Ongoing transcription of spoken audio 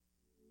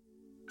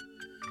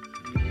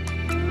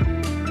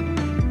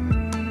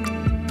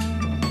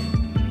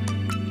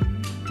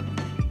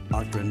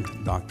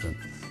doctrine.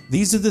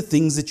 These are the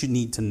things that you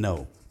need to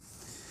know.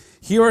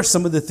 Here are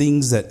some of the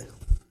things that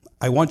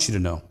I want you to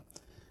know.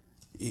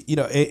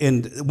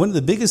 And one of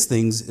the biggest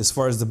things as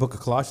far as the book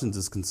of Colossians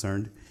is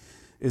concerned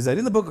is that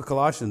in the book of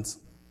Colossians,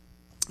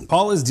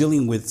 Paul is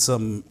dealing with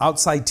some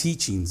outside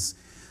teachings,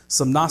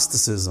 some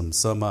Gnosticism,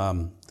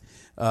 some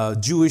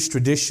Jewish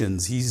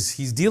traditions.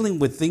 He's dealing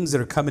with things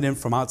that are coming in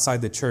from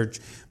outside the church.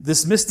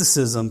 This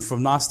mysticism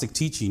from Gnostic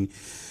teaching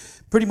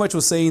pretty much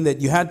was saying that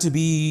you had to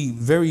be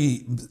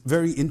very,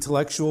 very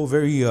intellectual,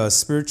 very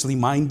spiritually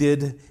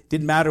minded.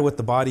 Didn't matter what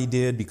the body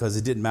did because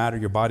it didn't matter.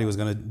 Your body was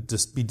going to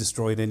just be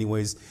destroyed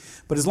anyways.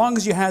 But as long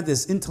as you had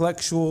this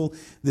intellectual,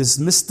 this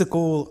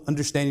mystical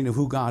understanding of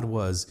who God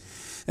was.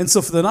 And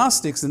so for the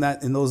Gnostics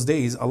in those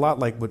days, a lot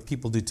like what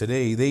people do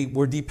today, they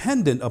were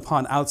dependent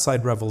upon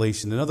outside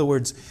revelation. In other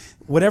words,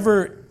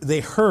 whatever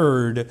they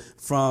heard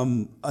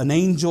from an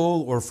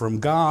angel or from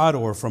God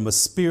or from a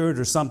spirit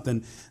or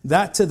something,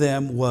 that to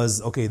them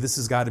was, okay, this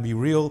has got to be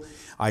real.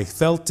 I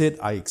felt it,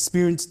 I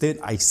experienced it,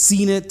 I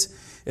seen it,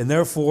 and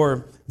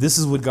therefore this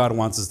is what God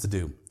wants us to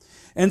do.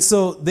 And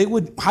so they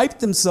would hype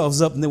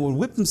themselves up and they would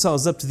whip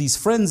themselves up to these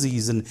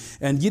frenzies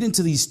and get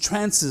into these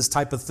trances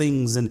type of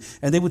things. And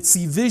they would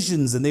see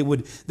visions and they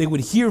would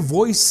hear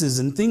voices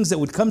and things that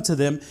would come to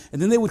them. And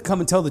then they would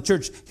come and tell the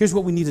church, here's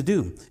what we need to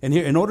do. And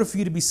here, in order for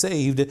you to be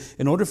saved,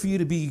 in order for you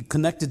to be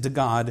connected to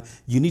God,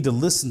 you need to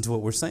listen to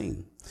what we're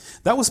saying.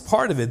 That was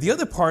part of it. The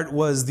other part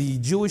was the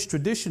Jewish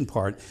tradition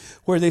part,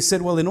 where they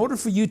said, well, in order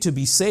for you to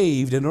be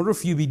saved, in order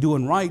for you to be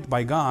doing right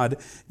by God,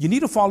 you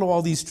need to follow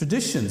all these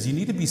traditions. You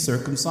need to be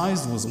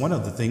circumcised was one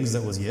of the things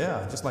that was,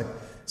 just like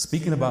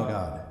speaking about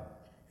God.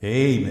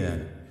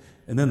 Amen.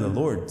 And then the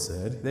Lord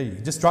said, there, you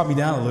just drop me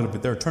down a little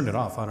bit there, turn it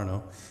off, I don't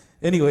know.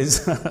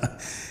 Anyways,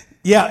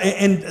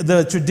 and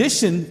the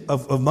tradition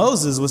of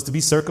Moses was to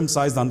be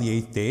circumcised on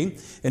the 8th day.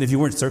 And if you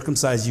weren't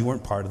circumcised, you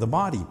weren't part of the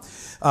body.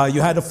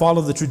 You had to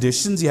follow the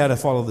traditions. You had to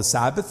follow the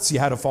Sabbaths. You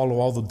had to follow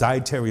all the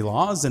dietary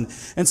laws.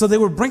 And so they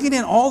were bringing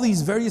in all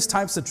these various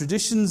types of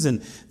traditions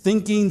and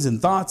thinkings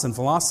and thoughts and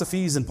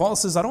philosophies. And Paul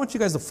says, I don't want you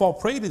guys to fall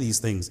prey to these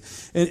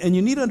things. And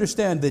you need to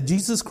understand that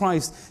Jesus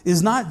Christ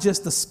is not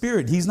just a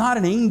spirit. He's not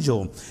an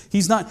angel. He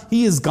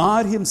is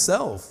God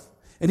himself.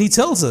 And he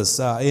tells us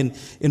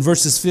in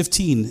verses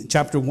 15,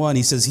 chapter 1,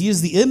 he says, he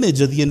is the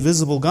image of the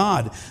invisible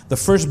God, the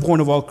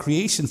firstborn of all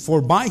creation.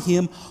 For by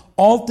him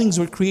all things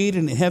were created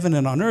in heaven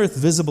and on earth,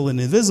 visible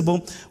and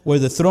invisible,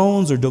 whether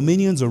thrones or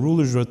dominions or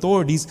rulers or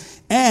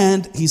authorities.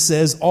 And he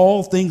says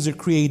all things are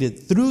created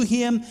through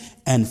him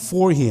and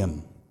for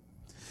him.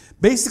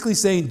 Basically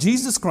saying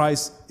Jesus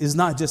Christ is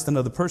not just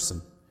another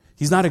person.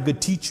 He's not a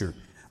good teacher,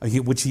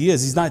 which he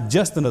is. He's not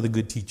just another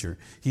good teacher.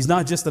 He's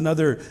not just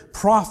another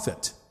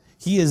prophet.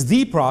 He is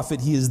the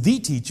prophet, he is the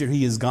teacher,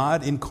 he is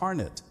God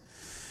incarnate.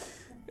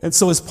 And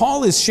so as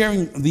Paul is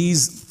sharing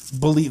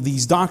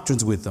these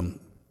doctrines with them,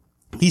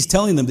 he's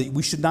telling them that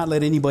we should not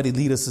let anybody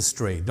lead us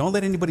astray. Don't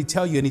let anybody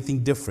tell you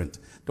anything different.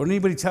 Don't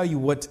anybody tell you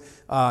what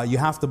you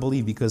have to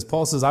believe, because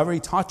Paul says, I've already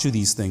taught you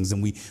these things.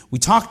 And we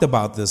talked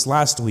about this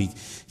last week.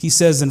 He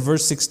says in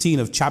verse 16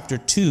 of chapter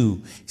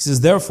 2, he says,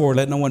 therefore,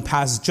 let no one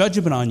pass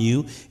judgment on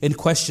you in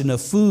question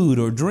of food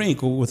or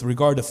drink or with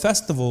regard to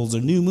festivals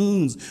or new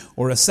moons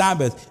or a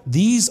Sabbath.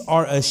 These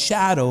are a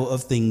shadow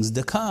of things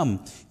to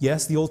come.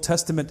 Yes, the Old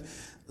Testament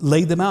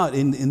laid them out.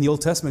 In the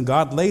Old Testament,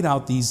 God laid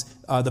out these,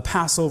 the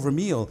Passover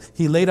meal.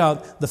 He laid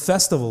out the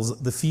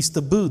festivals, the Feast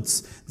of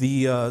Booths,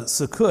 the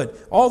Sukkot,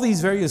 all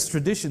these various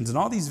traditions and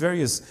all these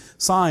various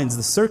signs.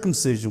 The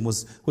circumcision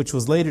which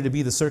was later to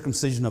be the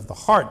circumcision of the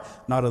heart,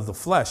 not of the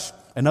flesh.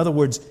 In other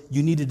words,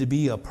 you needed to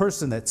be a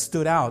person that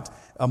stood out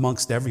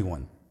amongst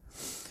everyone.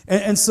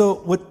 And so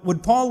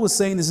what Paul was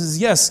saying is,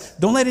 yes,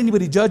 don't let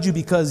anybody judge you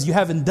because you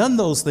haven't done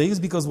those things,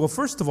 because, well,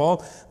 first of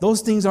all,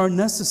 those things aren't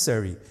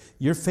necessary.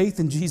 Your faith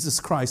in Jesus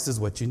Christ is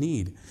what you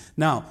need.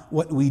 Now,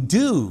 what we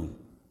do,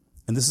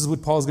 and this is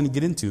what Paul's going to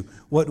get into,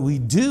 what we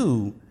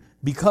do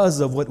because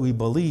of what we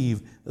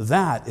believe,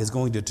 that is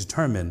going to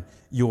determine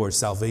your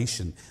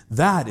salvation.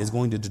 That is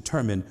going to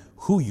determine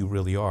who you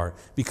really are,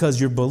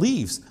 because your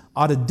beliefs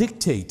ought to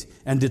dictate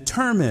and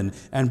determine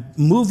and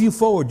move you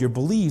forward. Your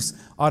beliefs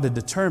ought to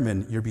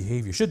determine your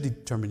behavior, should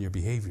determine your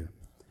behavior.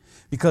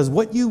 Because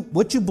what you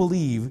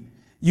believe,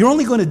 you're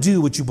only going to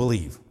do what you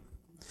believe.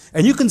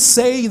 And you can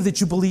say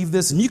that you believe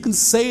this, and you can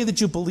say that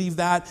you believe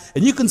that,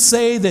 and you can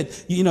say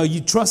that,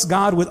 you trust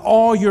God with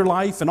all your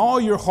life and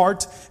all your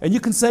heart, and you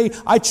can say,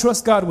 I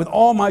trust God with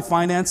all my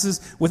finances,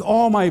 with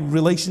all my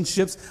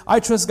relationships. I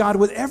trust God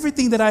with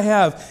everything that I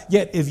have.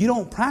 Yet, if you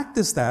don't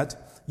practice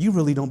that, you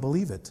really don't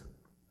believe it.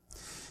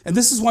 And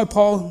this is why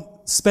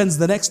Paul spends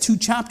the next 2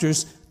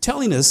 chapters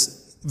telling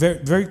us very,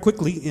 very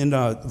quickly in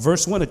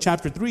verse 1 of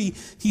chapter 3,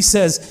 he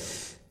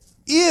says,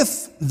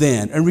 if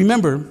then, and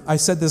remember, I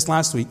said this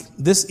last week,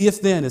 this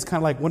if then is kind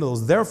of like one of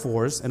those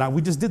therefores, and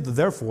we just did the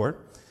therefore.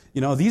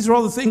 These are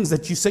all the things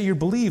that you say you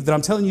believe, that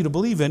I'm telling you to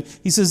believe in.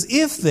 He says,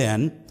 if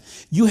then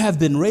you have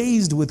been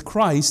raised with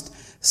Christ,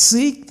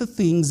 Seek the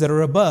things that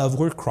are above,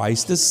 where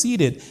Christ is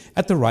seated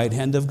at the right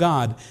hand of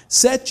God.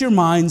 Set your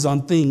minds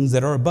on things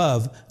that are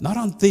above, not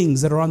on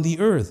things that are on the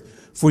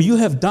earth. For you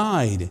have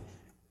died,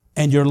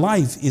 and your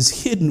life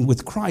is hidden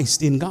with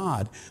Christ in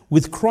God.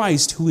 With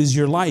Christ, who is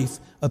your life,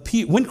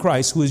 when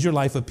Christ, who is your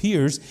life,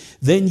 appears,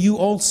 then you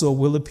also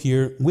will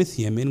appear with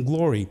him in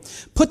glory.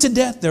 Put to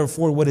death,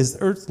 therefore, what is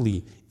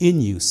earthly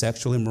in you: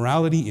 sexual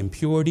immorality,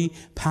 impurity,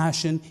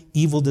 passion,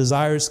 evil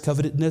desires,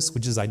 covetousness,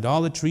 which is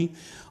idolatry.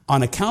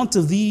 On account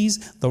of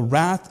these, the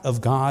wrath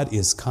of God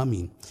is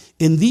coming.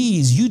 In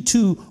these you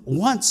too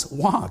once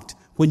walked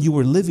when you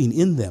were living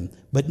in them,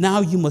 but now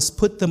you must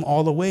put them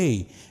all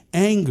away: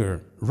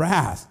 anger,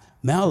 wrath,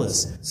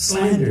 malice,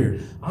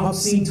 slander,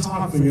 obscene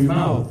talk from your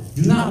mouth.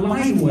 Do not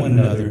lie to one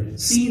another,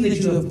 seeing that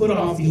you have put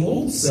off the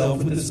old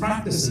self with its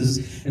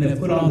practices and have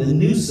put on the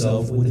new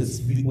self with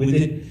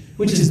it,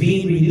 which is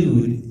being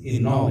renewed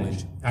in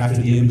knowledge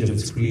after the image of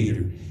its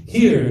creator.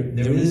 Here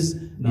there is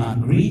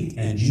not Greek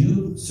and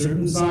Jew,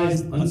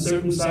 circumcised,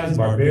 uncircumcised,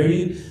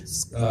 barbarian,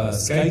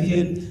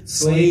 Scythian,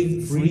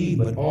 slave, free,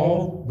 but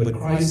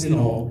Christ in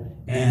all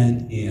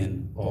and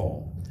in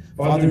all.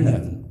 Father in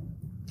heaven,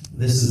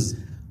 this is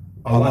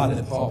a lot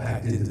that Paul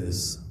packed into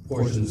this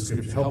portion of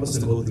Scripture. Help us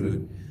to go through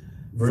it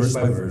verse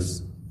by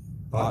verse,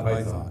 thought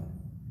by thought,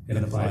 and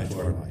apply it to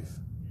our life.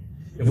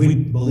 If we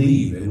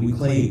believe and we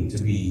claim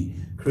to be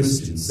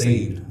Christians,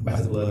 saved by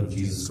the blood of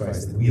Jesus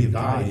Christ, that we have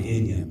died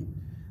in him,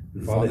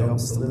 and Father, help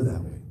us to live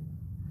that way.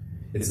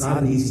 It's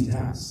not an easy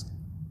task,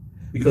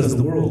 because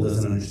the world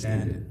doesn't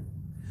understand it.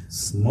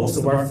 Most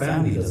of our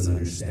family doesn't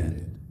understand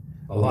it.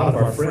 A lot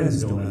of our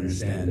friends don't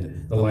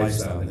understand the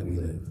lifestyle that we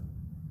live.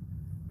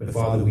 But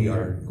Father, we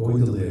are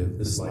going to live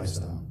this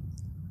lifestyle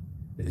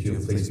that you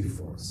have placed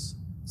before us.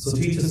 So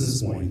teach us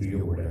this morning through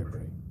your word, I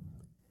pray.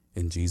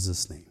 In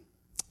Jesus' name,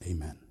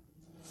 amen.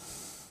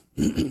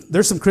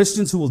 There's some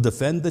Christians who will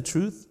defend the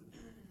truth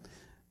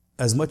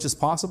as much as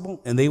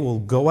possible, and they will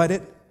go at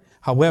it.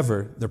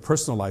 However, their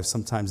personal lives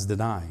sometimes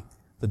deny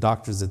the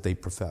doctrines that they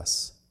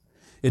profess.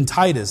 In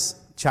Titus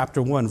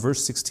chapter 1,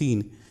 verse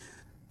 16,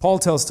 Paul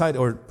tells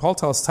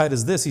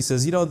Titus this. He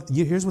says,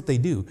 here's what they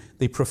do.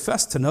 They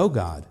profess to know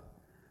God,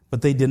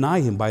 but they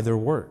deny him by their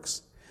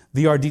works.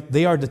 They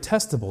are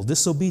detestable,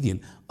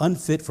 disobedient,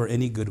 unfit for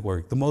any good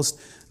work. The most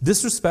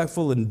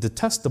disrespectful and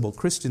detestable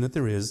Christian that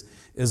there is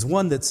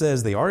one that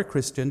says they are a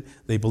Christian,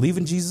 they believe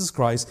in Jesus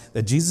Christ,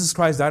 that Jesus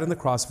Christ died on the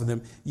cross for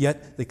them,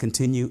 yet they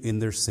continue in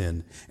their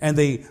sin. And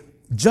they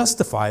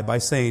justify by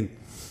saying,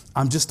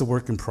 I'm just a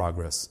work in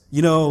progress.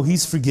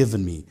 He's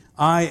forgiven me.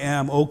 I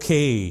am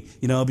okay,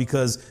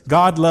 because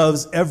God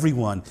loves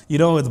everyone.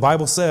 The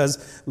Bible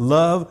says,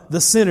 love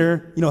the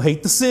sinner,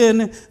 hate the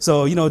sin.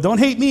 So, don't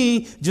hate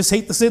me, just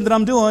hate the sin that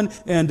I'm doing,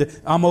 and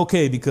I'm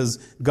okay because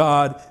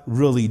God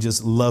really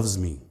just loves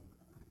me.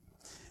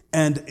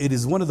 And it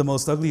is one of the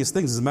most ugliest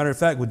things. As a matter of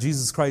fact, what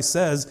Jesus Christ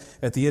says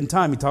at the end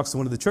time, he talks to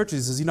one of the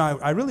churches, he says,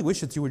 I really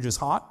wish that you were just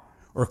hot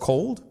or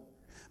cold.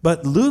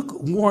 But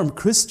lukewarm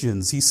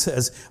Christians, he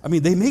says,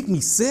 they make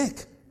me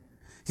sick.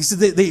 He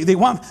said,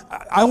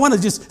 I want to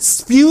just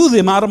spew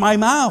them out of my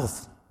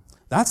mouth.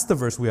 That's the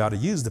verse we ought to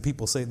use. The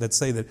people say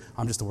that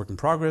I'm just a work in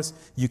progress.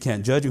 You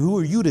can't judge. Who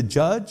are you to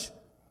judge?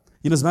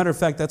 As a matter of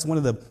fact, that's one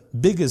of the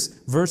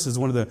biggest verses,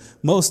 one of the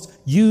most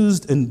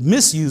used and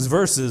misused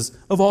verses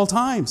of all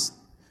times.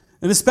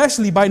 And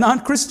especially by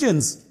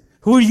non-Christians.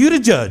 Who are you to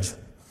judge?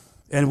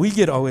 And we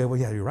get,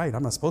 you're right.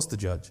 I'm not supposed to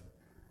judge.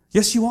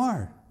 Yes, you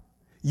are.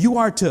 You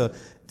are to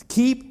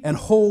keep and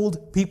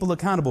hold people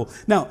accountable.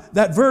 Now,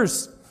 that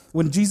verse,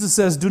 when Jesus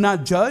says, do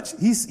not judge,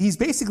 he's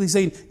basically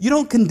saying, you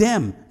don't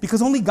condemn,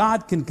 because only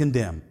God can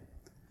condemn.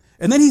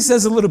 And then he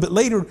says a little bit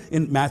later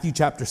in Matthew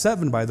chapter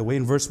 7, by the way,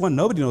 in verse 1,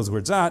 nobody knows where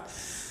it's at.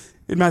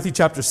 In Matthew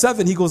chapter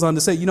 7, he goes on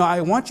to say,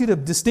 I want you to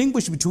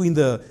distinguish between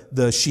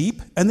the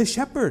sheep and the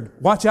shepherd.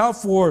 Watch out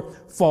for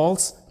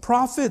false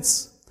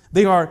prophets.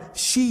 They are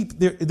sheep,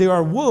 they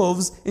are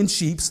wolves in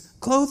sheep's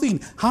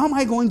clothing. How am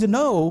I going to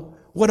know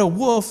what a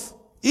wolf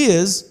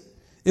is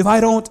if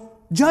I don't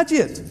judge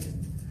it?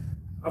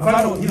 If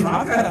I don't,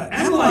 I've got to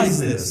analyze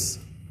this.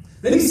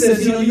 Then he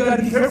says, you got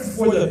to be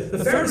careful for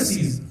the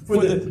Pharisees, for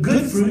the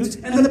good fruit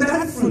and the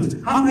bad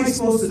fruit. How am I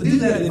supposed to do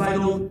that if I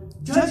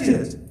don't judge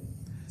it?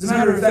 As a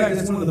matter of fact,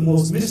 it's one of the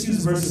most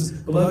misused verses.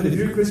 Beloved, if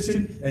you're a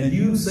Christian and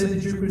you say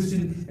that you're a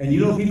Christian and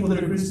you know people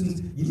that are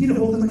Christians, you need to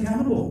hold them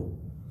accountable.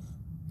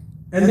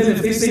 And then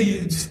if they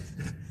say,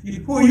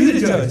 who are you to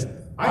judge?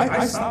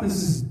 I stop and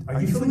says,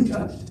 are you feeling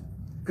judged?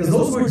 Because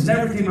those words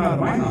never came out of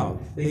my mouth.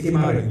 They came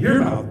out of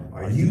your mouth.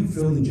 Are you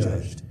feeling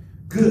judged?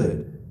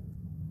 Good.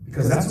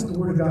 Because that's what the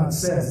Word of God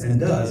says and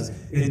does.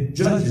 It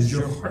judges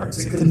your hearts.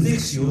 It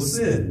convicts you of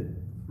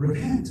sin.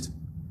 Repent.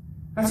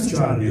 That's what you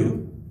ought to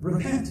do.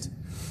 Repent.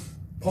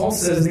 Paul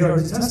says they are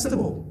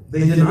detestable.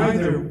 They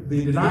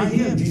deny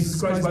him, Jesus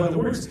Christ, by the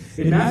works.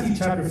 In Matthew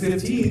chapter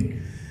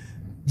 15,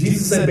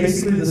 Jesus said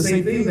basically the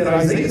same thing that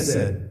Isaiah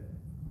said.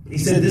 He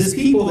said, this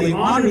people, they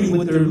honor me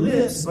with their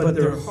lips, but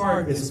their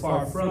heart is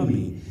far from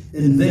me.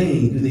 In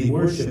vain do they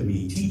worship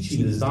me,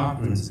 teaching as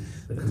doctrines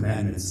the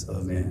commandments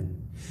of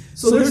men.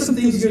 So there's some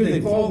things here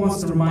that Paul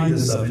wants to remind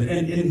us of,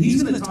 and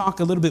he's going to talk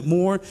a little bit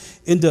more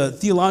into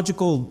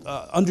theological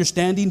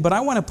understanding, but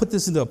I want to put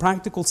this into a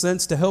practical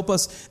sense to help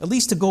us at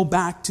least to go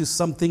back to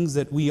some things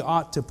that we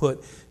ought to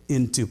put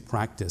into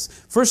practice.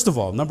 First of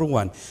all, number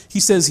one, he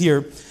says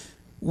here,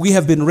 we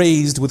have been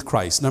raised with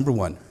Christ, number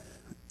one.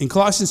 In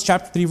Colossians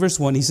chapter 3, verse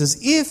 1, he says,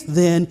 if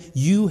then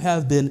you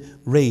have been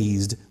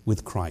raised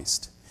with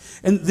Christ.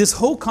 And this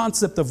whole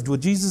concept of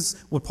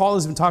what Paul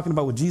has been talking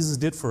about, what Jesus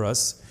did for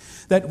us,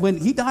 that when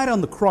he died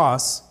on the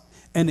cross,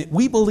 and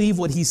we believe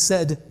what he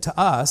said to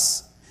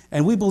us,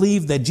 and we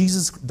believe that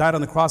Jesus died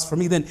on the cross for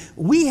me, then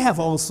we have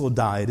also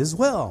died as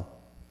well.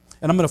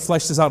 And I'm going to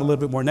flesh this out a little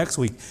bit more next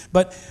week.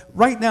 But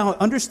right now,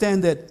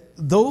 understand that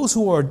those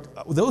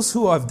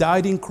who have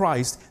died in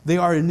Christ, they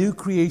are a new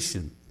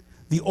creation.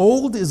 The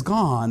old is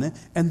gone,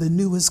 and the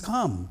new has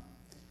come.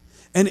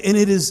 And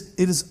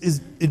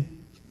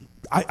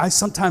I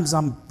sometimes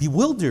I'm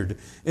bewildered,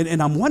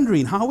 and I'm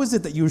wondering, how is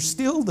it that you're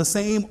still the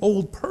same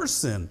old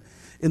person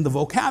in the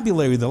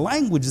vocabulary, the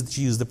language that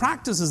you use, the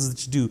practices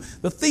that you do,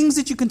 the things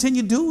that you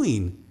continue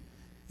doing,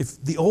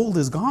 if the old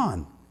is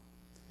gone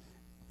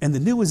and the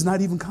new has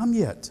not even come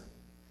yet?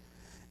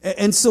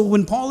 And so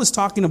when Paul is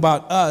talking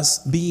about us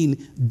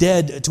being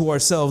dead to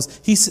ourselves,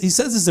 he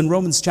says this in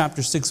Romans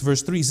chapter 6,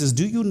 verse 3. He says,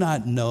 do you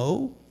not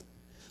know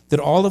that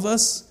all of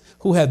us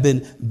who have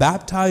been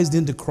baptized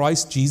into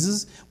Christ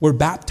Jesus were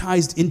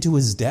baptized into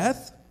his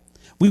death?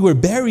 We were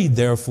buried,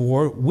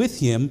 therefore,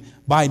 with him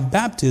by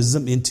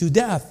baptism into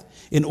death,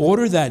 in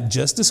order that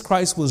just as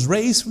Christ was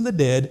raised from the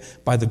dead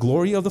by the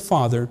glory of the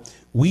Father,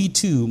 we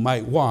too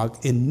might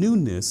walk in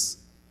newness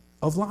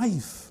of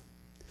life.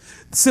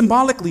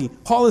 Symbolically,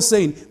 Paul is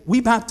saying,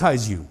 we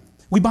baptize you.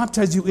 We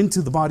baptize you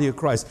into the body of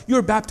Christ.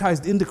 You're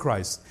baptized into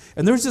Christ.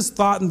 And there's this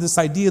thought and this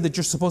idea that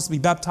you're supposed to be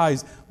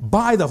baptized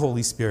by the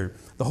Holy Spirit.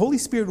 The Holy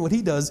Spirit, what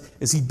he does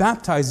is he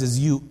baptizes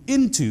you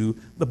into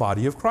the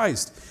body of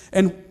Christ.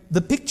 And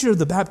the picture of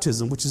the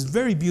baptism, which is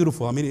very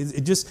beautiful, I mean,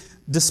 it just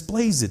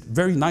displays it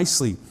very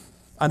nicely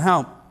on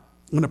how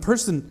when a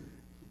person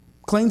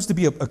claims to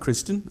be a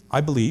Christian, I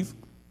believe,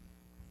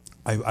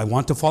 I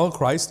want to follow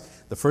Christ,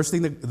 the first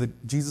thing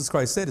that Jesus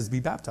Christ said is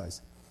be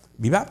baptized.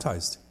 Be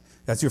baptized.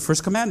 That's your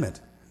first commandment,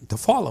 to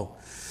follow.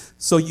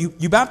 So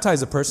you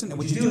baptize a person, and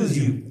what you do is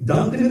you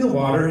dunk them in the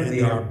water, and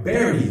they are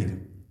buried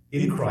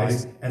in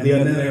Christ, and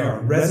then they are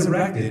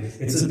resurrected.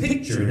 It's a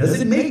picture. It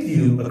doesn't make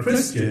you a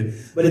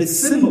Christian, but it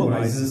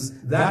symbolizes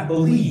that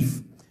belief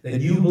that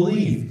you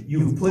believe.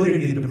 You've put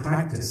it into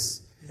practice.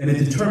 And it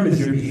determines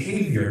your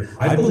behavior.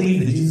 I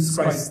believe that Jesus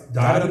Christ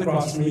died on the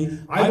cross for me.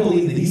 I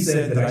believe that he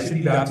said that I should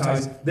be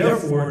baptized.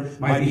 Therefore,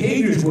 my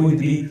behavior is going to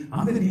be,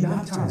 I'm going to be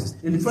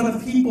baptized in front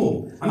of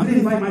people. I'm going to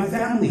invite my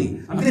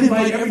family. I'm going to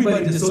invite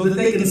everybody so that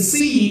they can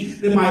see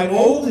that my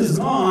old is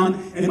gone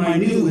and my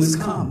new has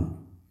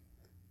come.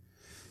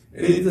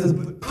 It's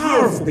a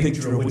powerful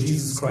picture of what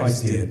Jesus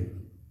Christ did.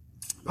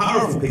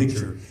 Powerful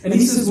picture. And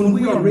he says when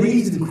we are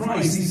raised in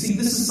Christ, you see,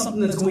 this is something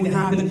that's going to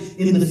happen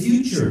in the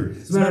future.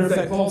 As a matter of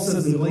fact, Paul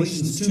says in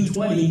Galatians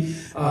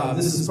 2:20,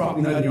 this is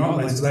probably not in your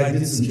outlines because I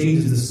did some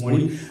changes this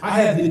morning.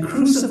 I have been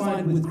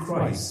crucified with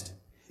Christ.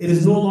 It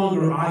is no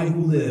longer I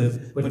who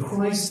live, but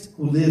Christ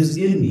who lives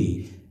in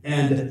me.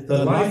 And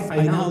the life I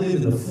now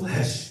live in the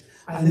flesh,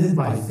 I live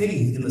by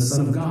faith in the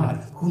Son of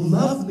God, who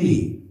loved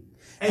me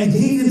and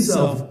gave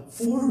himself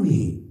for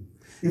me.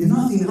 If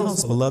nothing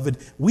else, beloved,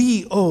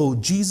 we owe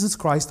Jesus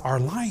Christ our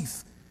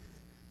life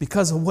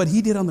because of what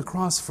he did on the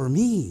cross for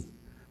me,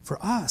 for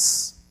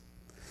us.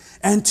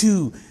 And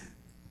to,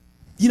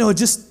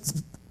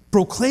 just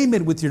proclaim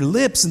it with your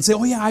lips and say,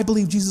 oh yeah, I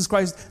believe Jesus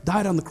Christ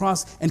died on the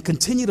cross, and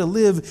continue to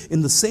live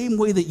in the same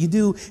way that you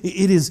do,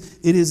 it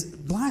is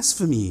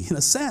blasphemy in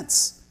a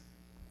sense.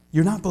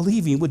 You're not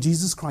believing what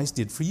Jesus Christ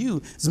did for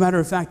you. As a matter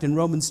of fact, in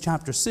Romans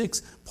chapter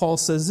 6, Paul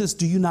says this,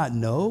 do you not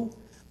know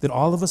that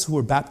all of us who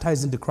were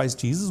baptized into Christ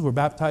Jesus were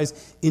baptized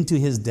into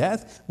his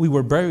death? We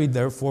were buried,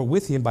 therefore,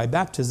 with him by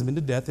baptism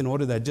into death, in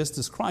order that just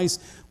as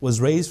Christ was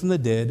raised from the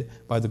dead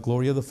by the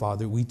glory of the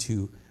Father, we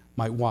too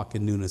might walk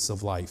in newness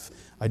of life.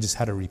 I just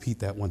had to repeat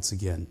that once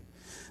again.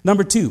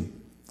 Number 2,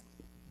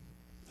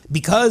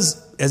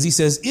 because, as he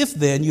says, if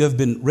then you have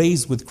been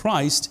raised with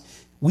Christ,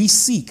 we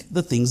seek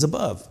the things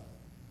above.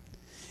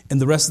 In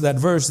the rest of that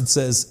verse, it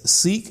says,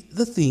 seek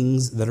the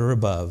things that are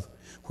above,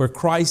 where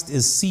Christ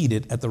is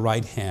seated at the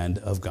right hand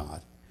of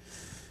God.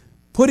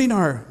 Putting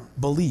our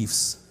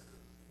beliefs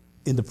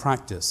into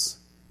practice,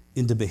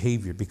 into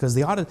behavior, because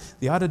they ought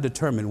to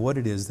determine what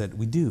it is that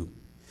we do.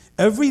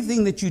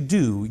 Everything that you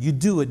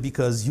do it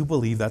because you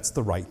believe that's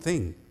the right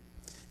thing.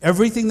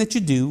 Everything that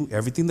you do,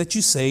 everything that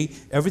you say,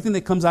 everything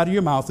that comes out of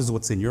your mouth is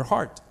what's in your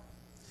heart.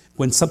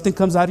 When something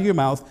comes out of your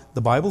mouth,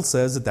 the Bible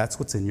says that that's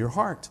what's in your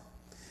heart.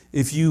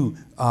 If you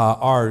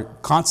are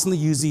constantly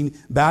using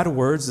bad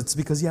words, it's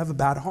because you have a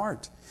bad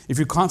heart. If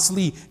you're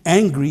constantly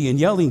angry and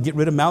yelling, get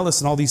rid of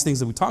malice and all these things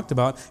that we talked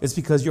about, it's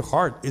because your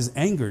heart is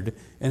angered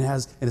and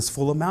is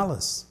full of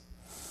malice.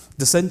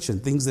 dissension,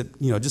 things that,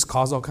 just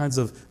cause all kinds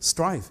of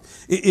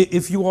strife.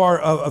 If you are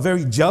a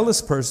very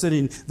jealous person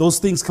and those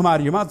things come out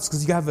of your mouth, it's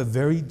because you have a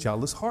very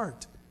jealous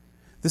heart.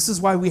 This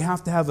is why we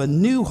have to have a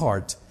new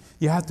heart.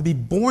 You have to be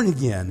born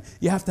again.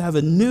 You have to have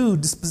a new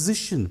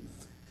disposition.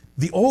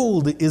 The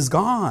old is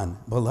gone,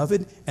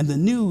 beloved, and the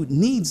new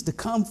needs to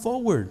come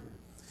forward.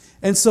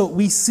 And so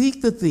we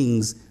seek the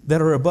things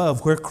that are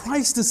above, where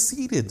Christ is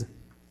seated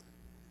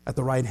at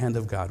the right hand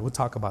of God. We'll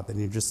talk about that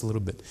in just a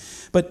little bit.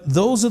 But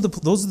those are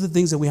the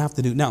things that we have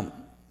to do. Now,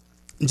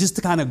 just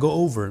to kind of go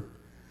over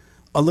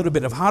a little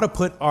bit of how to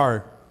put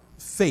our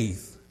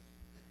faith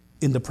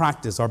into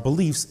practice, our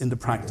beliefs into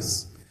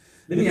practice.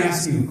 Let me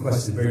ask you a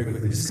question very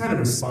quickly. Just kind of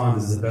respond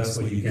as the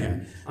best way you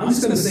can. I'm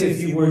just going to say a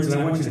few words,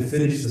 and I want you to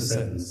finish the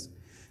sentence.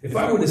 If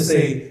I were to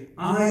say,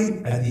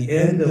 I'm at the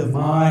end of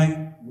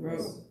my...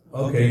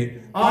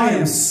 Okay. I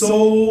am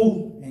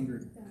so...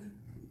 angry.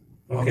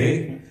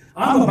 Okay.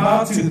 I'm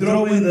about to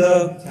throw in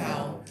the...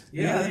 towel.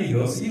 Yeah, there you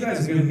go. So you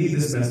guys are going to need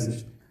this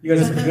message. You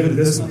guys are pretty good at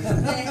this one.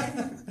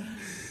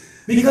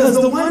 Because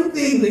the one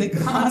thing that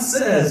God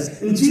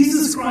says, and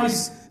Jesus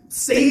Christ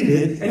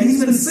stated, and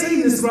he's been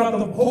saying this throughout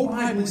the whole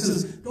Bible, he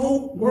says,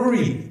 don't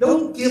worry,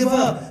 don't give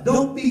up,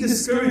 don't be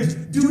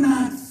discouraged, do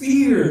not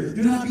fear,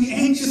 do not be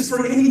anxious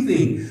for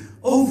anything.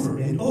 Over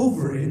and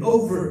over and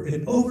over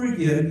and over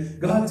again,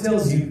 God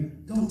tells you,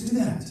 don't do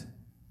that.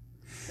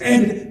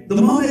 And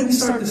the moment we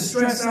start to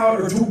stress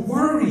out or to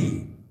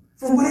worry,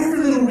 for whatever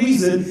little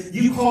reason,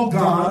 you call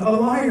God a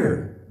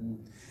liar.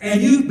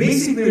 And you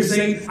basically are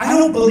saying, I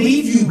don't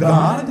believe you,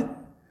 God.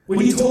 When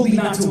you told me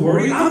not to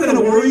worry, I'm going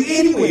to worry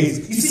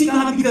anyways. You see,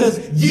 God,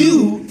 because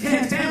you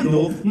can't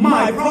handle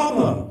my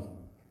problem.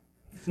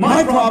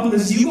 My problem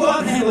is you go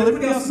out and handle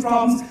everybody else's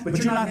problems, but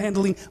you're not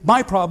handling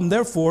my problem.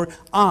 Therefore,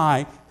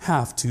 I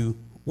have to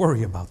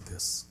worry about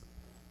this.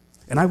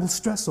 And I will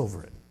stress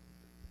over it.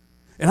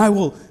 And I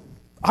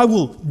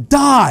will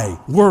die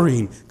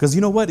worrying. Because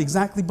you know what?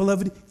 Exactly,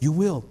 beloved? You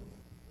will.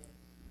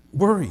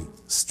 Worry,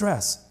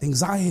 stress,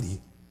 anxiety.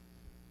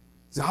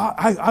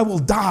 I will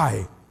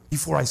die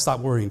before I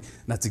stop worrying.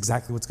 And that's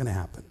exactly what's going to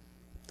happen.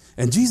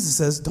 And Jesus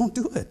says, don't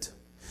do it.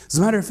 As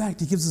a matter of fact,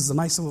 he gives us a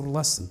nice little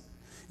lesson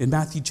in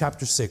Matthew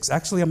chapter 6.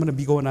 Actually, I'm going to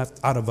be going out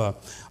of,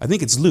 I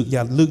think it's Luke.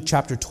 Yeah, Luke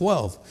chapter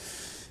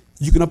 12.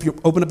 You can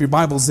open up your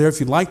Bibles there if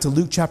you'd like to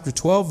Luke chapter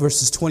 12,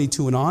 verses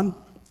 22 and on.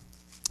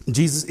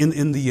 Jesus,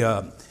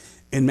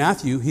 in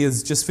Matthew, he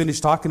has just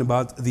finished talking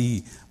about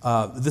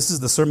this is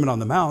the Sermon on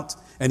the Mount.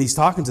 And he's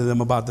talking to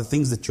them about the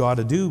things that you ought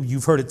to do.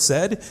 You've heard it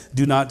said,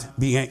 do not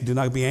be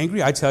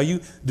angry. I tell you,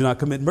 do not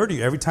commit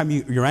murder. Every time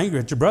you're angry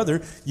at your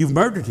brother, you've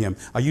murdered him.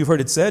 You've heard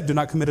it said, do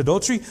not commit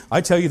adultery.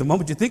 I tell you, the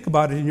moment you think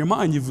about it in your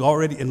mind, you've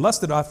already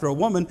lusted after a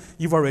woman,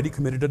 you've already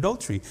committed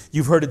adultery.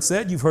 You've heard it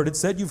said, you've heard it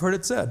said, you've heard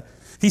it said.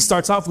 He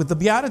starts off with the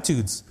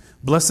Beatitudes.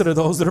 Blessed are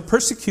those that are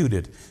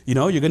persecuted. You're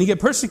going to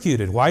get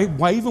persecuted.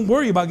 Why even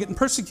worry about getting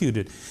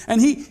persecuted? And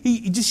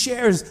he just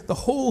shares the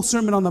whole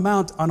Sermon on the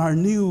Mount on our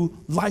new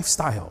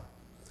lifestyle.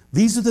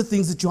 These are the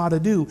things that you ought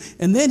to do.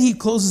 And then he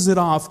closes it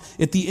off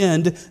at the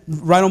end,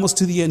 right almost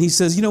to the end. He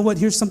says, you know what?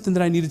 Here's something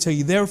that I need to tell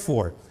you.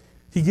 Therefore,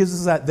 he gives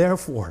us that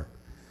therefore.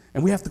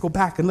 And we have to go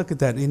back and look at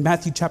that in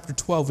Matthew chapter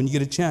 12 when you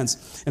get a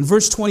chance. In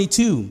verse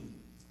 22,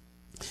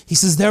 he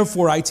says,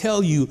 therefore, I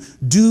tell you,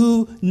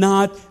 do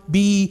not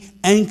be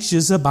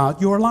anxious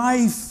about your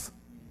life.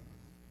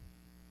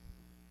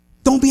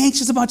 Don't be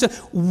anxious about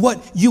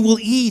what you will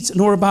eat,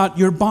 nor about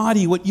your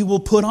body, what you will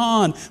put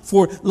on.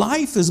 For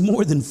life is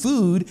more than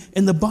food,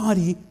 and the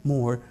body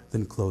more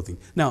than clothing.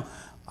 Now,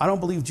 I don't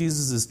believe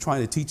Jesus is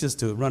trying to teach us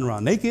to run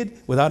around naked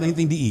without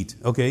anything to eat,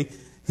 okay?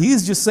 He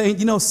is just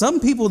saying,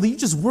 some people, you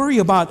just worry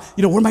about,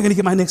 where am I going to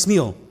get my next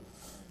meal?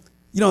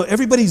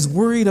 Everybody's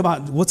worried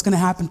about what's going to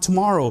happen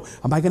tomorrow.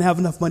 Am I going to have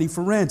enough money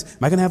for rent?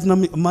 Am I going to have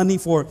enough money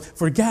for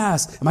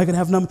gas? Am I going to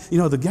have enough,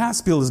 the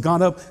gas bill has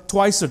gone up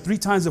twice or three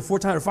times or four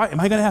times or five. Am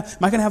I going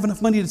to have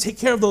enough money to take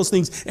care of those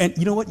things? And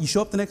you know what? You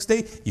show up the next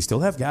day, you still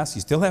have gas,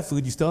 you still have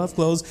food, you still have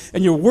clothes,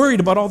 and you're worried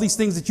about all these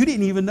things that you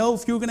didn't even know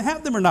if you were going to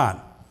have them or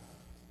not.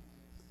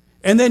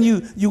 And then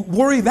you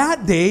worry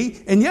that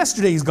day, and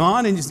yesterday's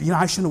gone, and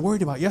I shouldn't have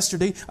worried about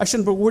yesterday. I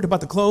shouldn't have worried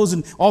about the clothes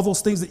and all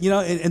those things that,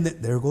 and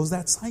there goes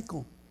that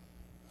cycle.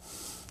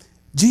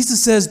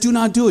 Jesus says, do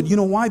not do it. You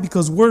know why?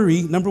 Because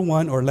worry, number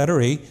one, or letter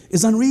A,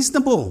 is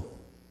unreasonable.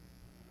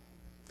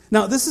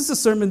 Now, this is a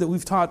sermon that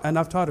we've taught, and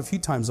I've taught a few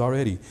times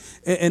already.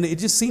 And it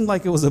just seemed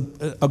like it was a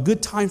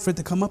good time for it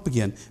to come up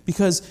again,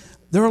 because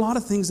there are a lot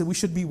of things that we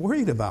should be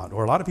worried about,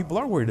 or a lot of people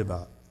are worried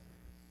about.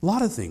 A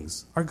lot of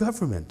things. Our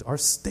government, our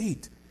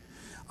state,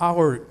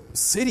 our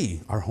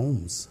city, our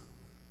homes.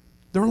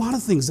 There are a lot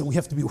of things that we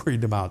have to be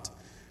worried about.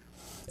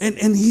 And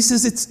he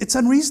says it's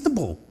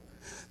unreasonable.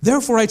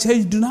 Therefore, I tell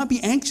you, do not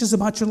be anxious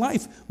about your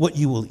life, what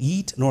you will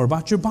eat, nor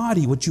about your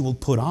body, what you will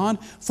put on.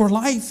 For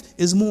life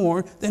is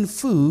more than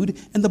food,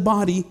 and the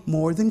body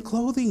more than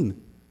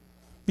clothing.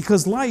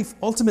 Because life,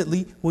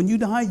 ultimately, when you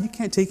die, you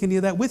can't take any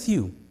of that with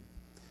you.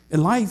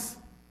 In life,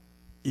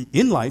 you're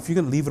going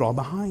to leave it all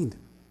behind.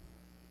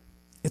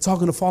 It's all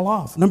going to fall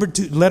off. Number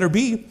two, letter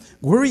B,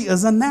 worry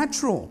is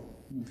unnatural.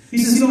 He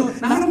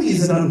says, not only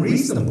is it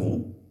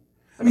unreasonable,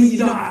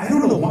 I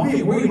don't know why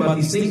you're worried about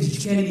these things that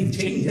you can't even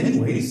change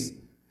anyways.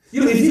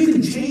 If you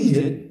can change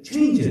it,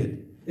 change it.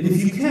 And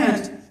if you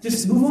can't,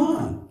 just move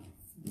on.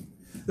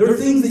 There are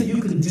things that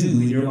you can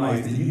do in your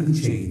life that you can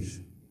change.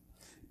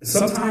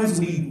 Sometimes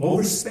we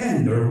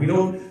overspend, or we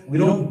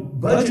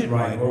don't budget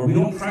right, or we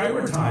don't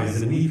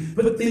prioritize, and we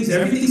put things.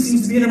 Everything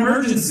seems to be an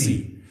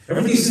emergency.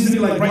 Everything seems to be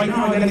like, right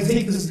now I got to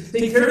take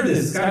care of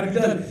this. It's got to be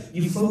done.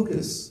 You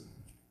focus.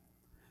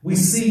 We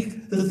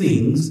seek the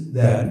things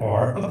that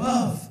are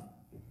above.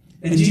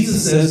 And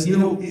Jesus says,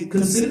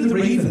 consider the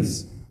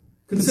ravens,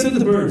 consider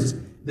the birds.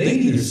 They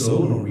neither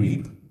sow nor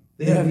reap.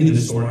 They have neither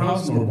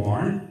storehouse nor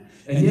barn,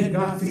 and yet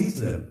God feeds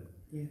them.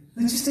 Yeah.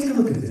 Now just take a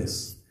look at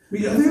this. A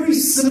very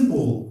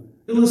simple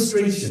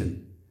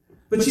illustration.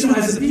 But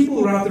as the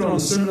people are out there on the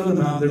Sermon on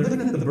the Mount, they're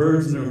looking at the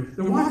birds and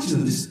they're watching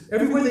them. Just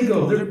everywhere they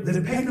go,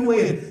 they're pecking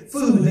away at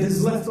food that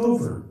is left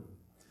over.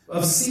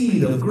 Of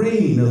seed, of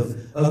grain,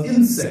 of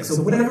insects,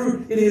 of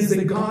whatever it is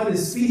that God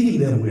is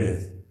feeding them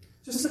with.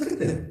 Just look at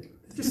them.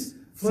 They're just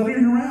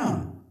fluttering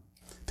around.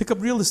 Pick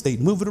up real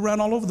estate, move it around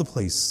all over the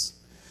place.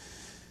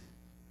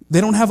 They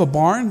don't have a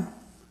barn.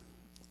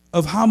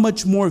 Of how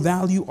much more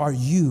value are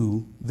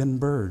you than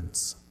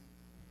birds?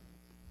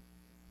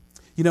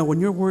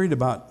 When you're worried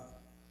about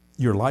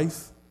your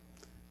life,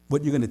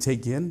 what you're going to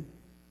take in,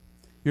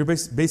 you're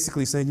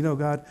basically saying,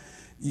 God,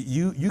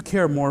 you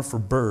care more for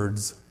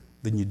birds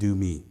than you do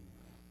me.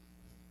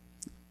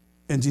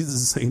 And Jesus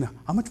is saying,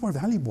 how much more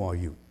valuable are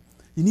you?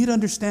 You need to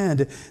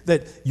understand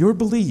that your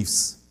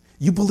beliefs,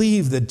 you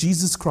believe that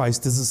Jesus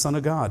Christ is the Son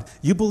of God.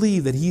 You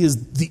believe that He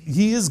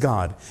is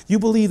God. You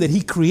believe that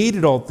He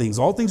created all things.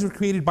 All things were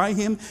created by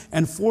Him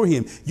and for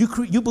Him.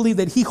 You believe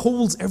that He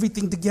holds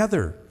everything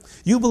together.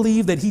 You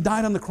believe that He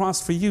died on the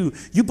cross for you.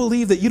 You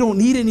believe that you don't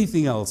need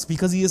anything else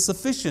because He is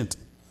sufficient.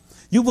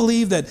 You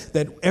believe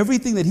that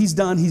everything that He's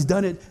done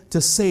it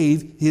to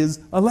save His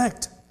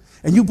elect.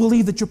 And you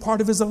believe that you're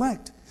part of His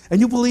elect. And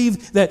you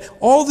believe that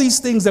all these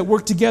things that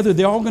work together,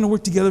 they're all going to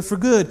work together for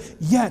good.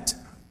 Yet,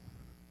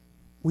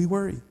 we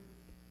worry.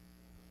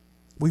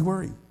 We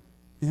worry.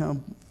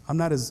 I'm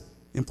not as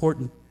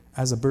important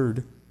as a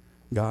bird,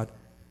 God.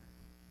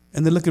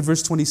 And then look at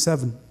verse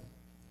 27.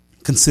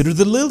 Consider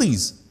the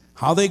lilies,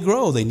 how they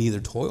grow. They neither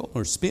toil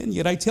nor spin.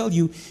 Yet I tell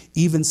you,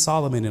 even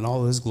Solomon in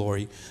all his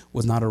glory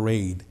was not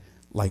arrayed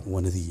like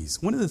one of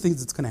these. One of the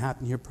things that's going to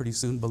happen here pretty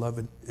soon,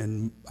 beloved,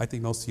 and I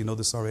think most of you know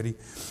this already,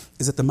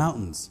 is that the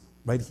mountains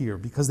right here,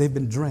 because they've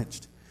been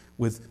drenched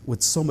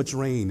with so much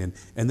rain,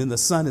 and then the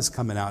sun is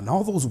coming out, and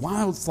all those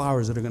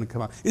wildflowers that are going to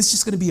come out. It's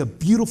just going to be a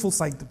beautiful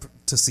sight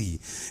to see.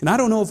 And I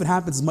don't know if it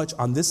happens as much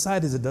on this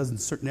side as it does in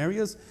certain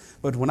areas,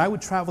 but when I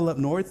would travel up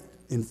north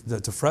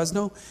to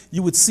Fresno,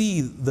 you would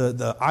see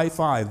the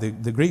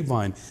I-5, the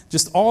grapevine,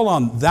 just all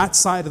on that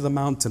side of the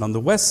mountain, on the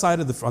west side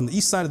on the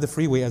east side of the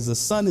freeway, as the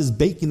sun is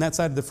baking that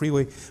side of the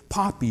freeway,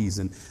 poppies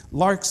and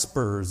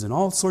larkspurs and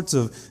all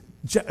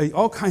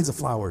kinds of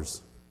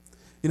flowers.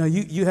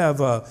 You have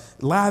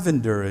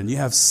lavender and you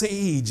have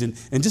sage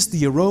and just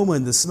the aroma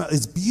and the smell.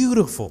 It's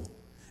beautiful.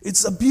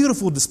 It's a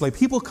beautiful display.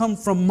 People come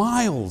from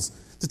miles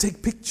to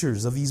take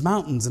pictures of these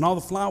mountains and all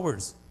the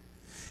flowers.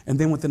 And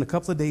then within a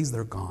couple of days,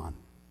 they're gone.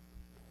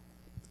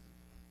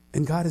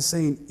 And God is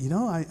saying,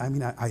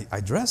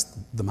 I dressed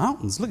the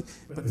mountains. Look,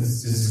 but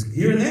this is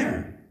here and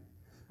there.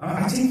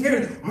 I take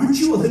care of it. Aren't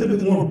you a little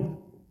bit more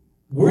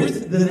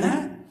worth than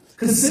that?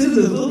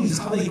 Consider the lilies,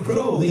 how they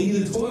grow. They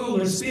neither toil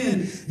nor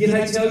spin. Yet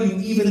I tell you,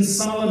 even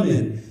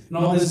Solomon in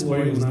all his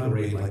glory was not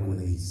arrayed like one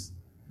of these.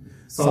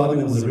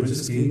 Solomon was the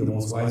richest king, the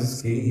most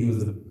wisest king. He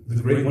was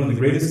one of the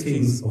greatest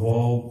kings of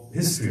all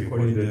history,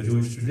 according to the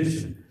Jewish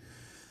tradition.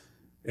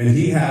 And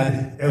he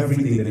had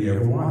everything that he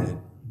ever wanted.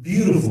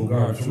 Beautiful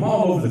garbs from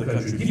all over the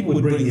country. People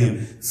would bring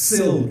him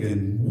silk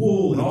and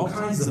wool and all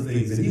kinds of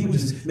things. And he would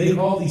just make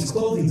all these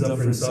clothing up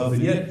for himself.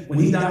 And yet, when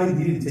he died,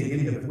 he didn't take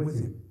any of it with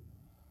him.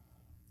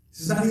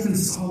 This is not even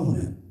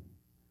Solomon,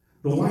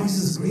 the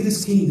wisest,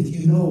 greatest king that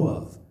you know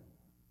of,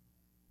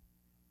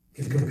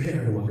 can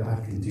compare to what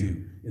God can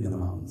do in the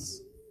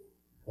mountains.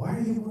 Why are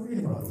you worried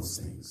about those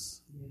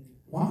things?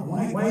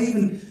 Why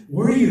even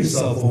worry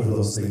yourself over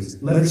those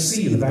things? Letter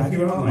C in the back of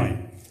your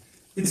outline.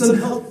 It's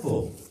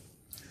unhelpful.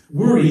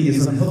 Worry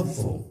is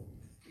unhelpful.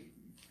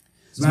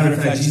 As a matter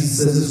of fact, Jesus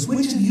says this,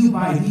 which of you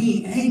by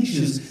being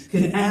anxious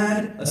can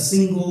add a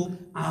single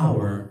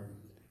hour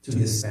to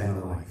his span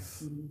of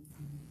life?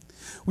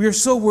 We are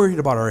so worried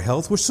about our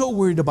health. We're so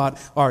worried about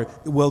our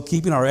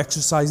well-keeping, our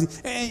exercising.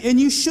 And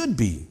you should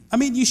be.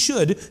 You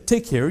should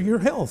take care of your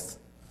health.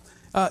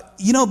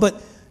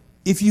 But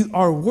if you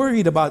are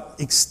worried about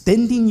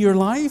extending your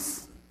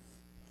life,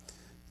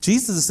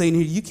 Jesus is saying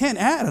here, you can't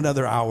add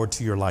another hour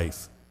to your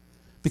life.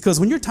 Because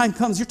when your time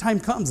comes,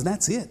 and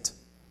that's it.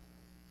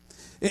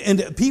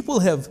 And people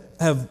have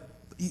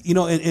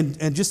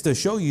and just to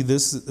show you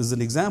this as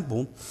an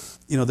example,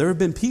 there have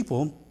been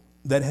people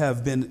that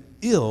have been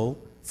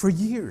ill for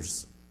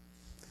years.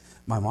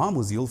 My mom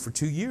was ill for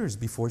 2 years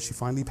before she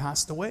finally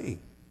passed away.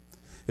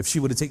 If she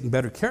would have taken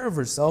better care of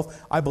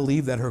herself, I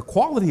believe that her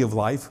quality of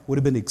life would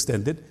have been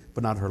extended,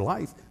 but not her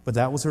life. But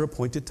that was her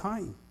appointed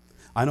time.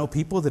 I know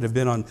people that have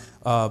been on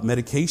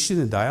medication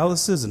and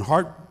dialysis and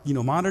heart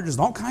monitors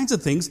and all kinds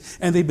of things,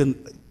 and they've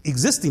been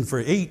existing for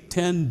 8,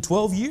 10,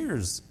 12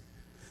 years.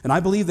 And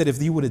I believe that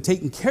if you would have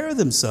taken care of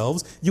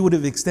themselves, you would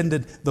have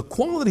extended the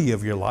quality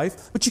of your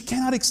life, but you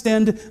cannot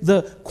extend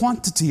the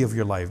quantity of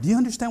your life. Do you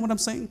understand what I'm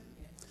saying?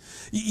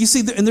 You see,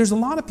 and there's a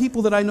lot of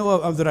people that I know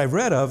of, that I've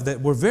read of, that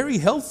were very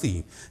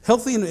healthy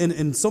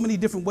in so many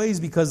different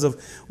ways because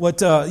of what,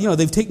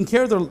 they've taken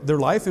care of their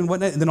life and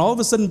whatnot, and then all of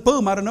a sudden,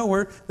 boom, out of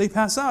nowhere, they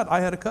pass out.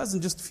 I had a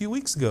cousin just a few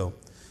weeks ago.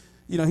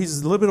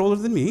 He's a little bit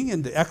older than me,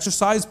 and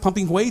exercised,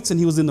 pumping weights, and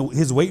he was in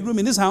his weight room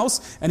in his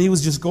house, and he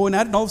was just going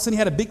at it, and all of a sudden he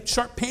had a big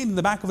sharp pain in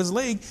the back of his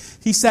leg.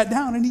 He sat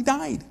down and he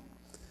died.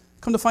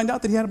 Come to find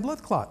out that he had a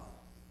blood clot.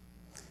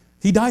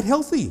 He died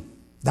healthy.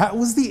 That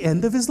was the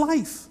end of his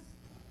life.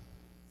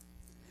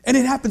 And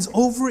it happens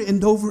over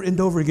and over and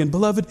over again.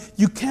 Beloved,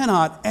 you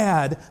cannot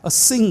add a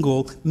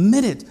single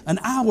minute, an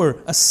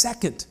hour, a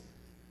second.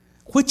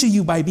 Which of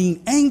you, by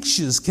being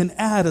anxious, can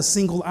add a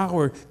single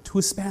hour to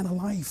a span of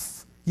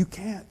life? You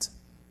can't.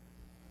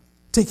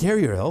 Take care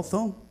of your health,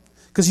 though,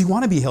 because you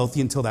want to be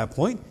healthy until that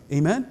point.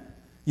 Amen?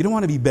 You don't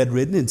want to be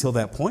bedridden until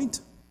that point.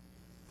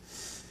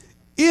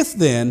 If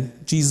then,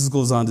 Jesus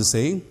goes on to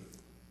say,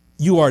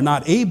 you are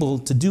not able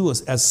to do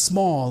as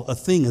small a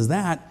thing as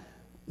that,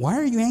 why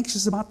are you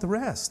anxious about the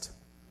rest?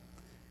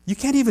 You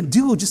can't even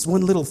do just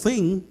one little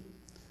thing.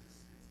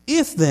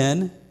 If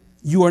then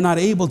you are not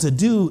able to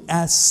do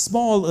as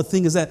small a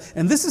thing as that,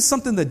 and this is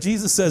something that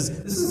Jesus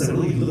says, this is a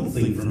really little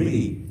thing for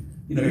me.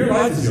 Your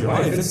life is your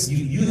life.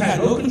 You had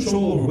no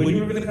control over when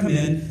you were going to come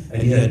in,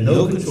 and you had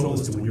no control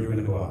as to when you were going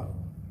to go out.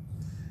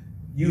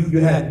 You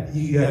had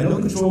no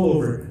control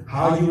over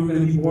how you were going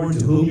to be born,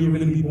 to whom you were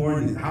going to be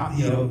born, and how,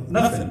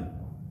 nothing.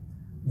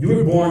 You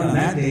were born on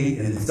that day,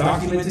 and it's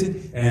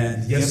documented,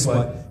 and guess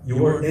what?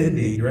 Your end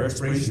date, your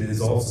expiration is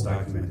also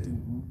documented.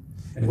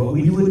 And what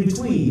we do in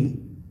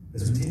between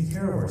is we take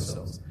care of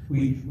ourselves.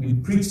 We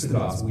preach the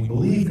gospel, we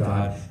believe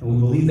God, and we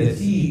believe that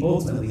He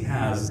ultimately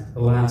has the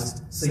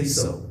last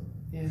say-so.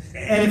 Yeah.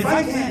 And if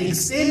I can't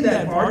extend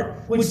that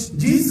part, which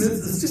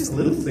Jesus is just a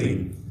little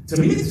thing. To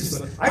me, it's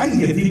just I can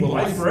give people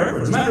life forever.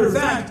 As a matter of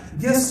fact,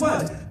 guess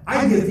what?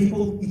 I give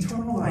people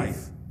eternal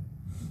life.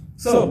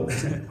 So,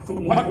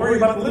 why worry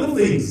about the little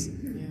things?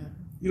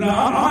 I'm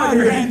out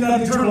here handing out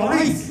eternal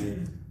life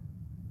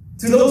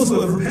to those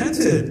who have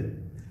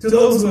repented, to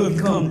those who have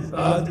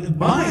become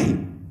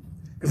mine.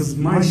 Because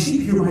my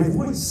sheep hear my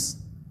voice.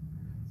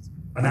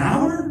 An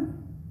hour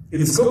in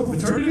the scope of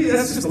eternity,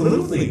 that's just a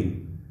little thing.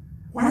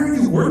 Why are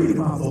you worried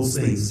about those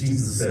things,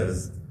 Jesus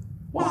says?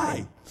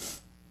 Why?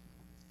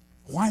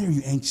 Why are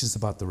you anxious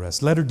about the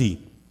rest? Letter D.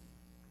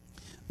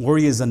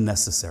 Worry is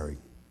unnecessary.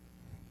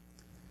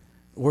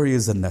 Worry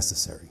is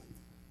unnecessary.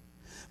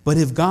 But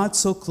if God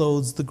so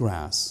clothes the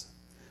grass,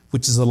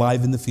 which is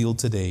alive in the field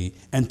today,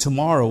 and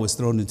tomorrow is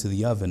thrown into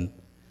the oven,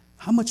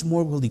 how much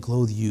more will He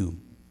clothe you?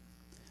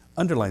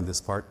 Underline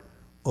this part.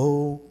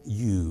 O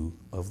you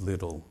of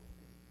little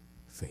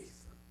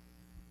faith.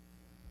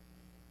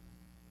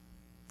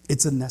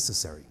 It's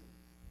unnecessary.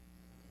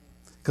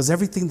 Because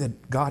everything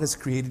that God has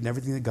created and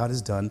everything that God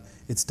has done,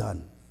 it's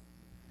done.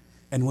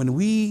 And when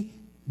we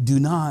do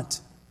not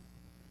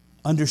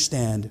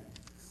understand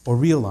or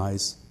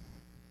realize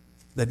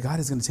that God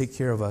is going to take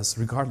care of us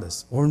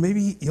regardless, or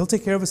maybe He'll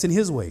take care of us in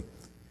His way,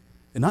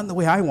 and not in the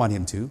way I want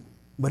Him to,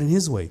 but in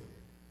His way.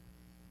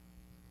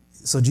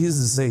 So Jesus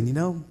is saying,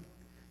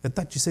 I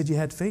thought you said you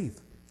had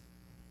faith.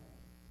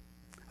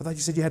 I thought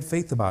you said you had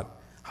faith about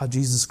how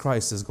Jesus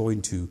Christ is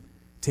going to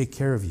take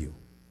care of you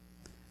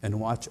and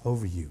watch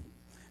over you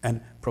and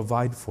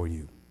provide for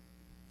you.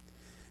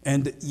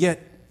 And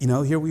yet,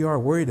 here we are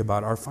worried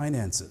about our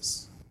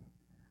finances.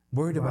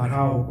 Worried about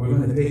how we're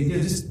going to pay.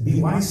 Just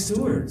be wise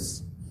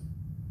stewards.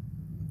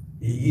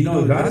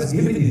 God has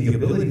given you the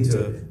ability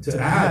to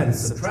add and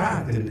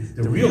subtract and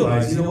to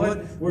realize,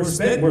 we're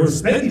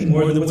spending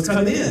more than what's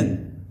coming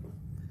in.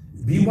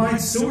 Be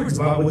wise stewards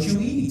about what you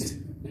eat.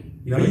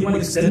 You want to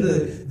extend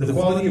the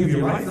quality of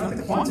your life, not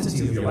the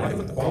quantity of your life,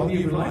 but the quality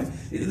of your life.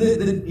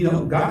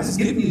 God has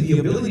given you the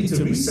ability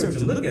to research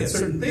and look at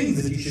certain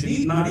things that you should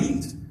eat, not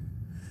eat.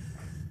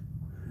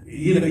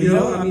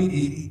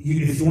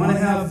 If you want to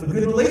have a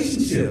good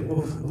relationship,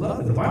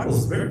 beloved, the Bible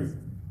is very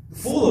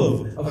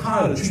full of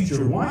how to treat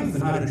your wife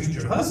and how to treat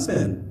your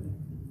husband.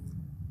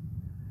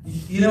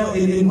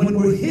 And when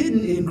we're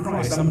hidden in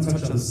Christ, I'm going to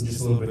touch on this in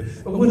just a little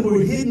bit, but when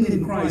we're hidden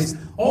in Christ,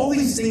 all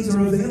these things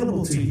are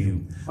available to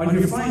you on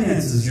your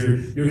finances,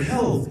 your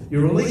health,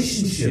 your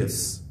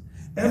relationships.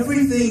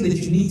 Everything that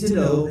you need to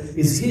know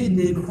is hidden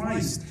in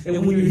Christ.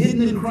 And when you're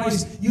hidden in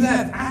Christ, you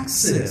have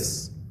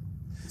access.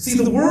 See,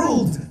 the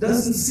world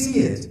doesn't see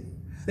it.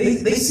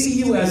 They see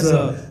you as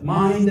a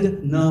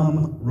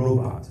mind-numb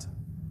robot,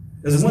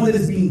 as one that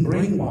is being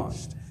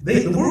brainwashed.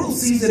 The world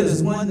sees it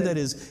as one that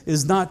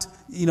is not,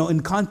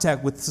 in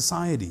contact with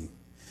society.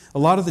 A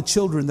lot of the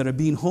children that are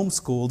being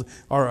homeschooled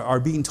are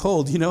being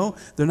told,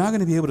 they're not going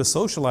to be able to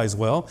socialize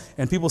well.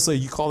 And people say,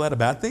 you call that a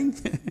bad thing?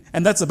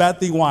 And that's a bad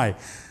thing. Why?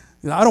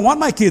 I don't want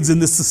my kids in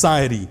this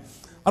society.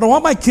 I don't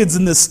want my kids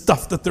in this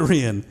stuff that they're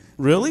in.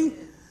 Really?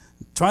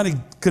 Trying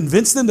to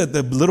convince them that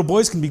the little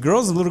boys can be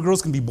girls and little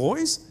girls can be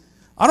boys?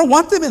 I don't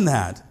want them in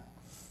that.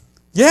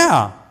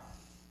 Yeah,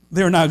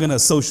 they're not going to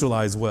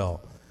socialize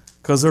well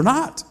because they're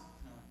not.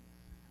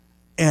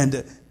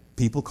 And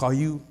people call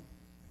you,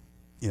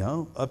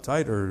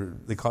 uptight, or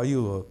they call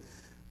you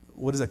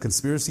a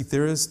conspiracy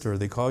theorist, or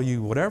they call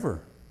you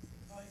whatever.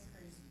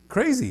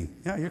 Crazy.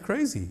 Yeah, you're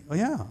crazy. Oh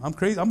yeah, I'm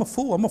crazy. I'm a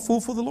fool. I'm a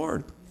fool for the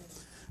Lord.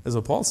 That's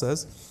what Paul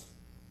says.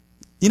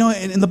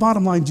 And in the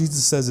bottom line,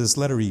 Jesus says this,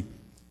 letter E,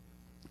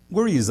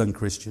 worry is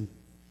unchristian.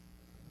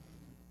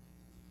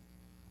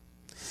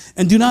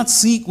 And do not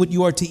seek what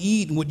you are to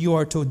eat and what you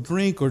are to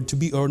drink,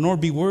 nor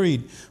be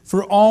worried.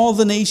 For all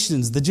the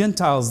nations, the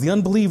Gentiles, the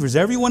unbelievers,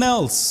 everyone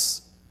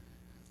else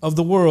of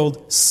the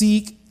world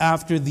seek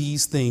after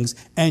these things,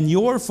 and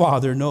your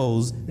Father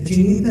knows that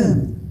you need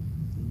them.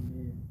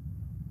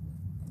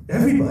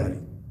 Everybody,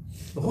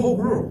 the whole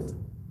world,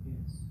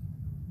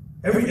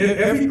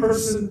 every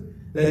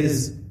person that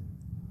is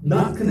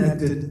not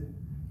connected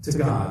to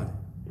God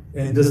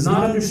and does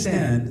not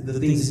understand the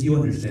things that you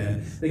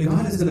understand, that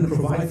God is going to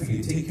provide for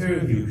you, take care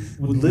of you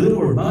with little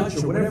or much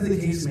or whatever the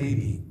case may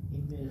be.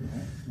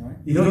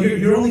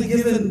 You're only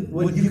given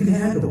what you can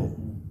handle.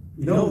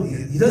 He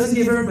doesn't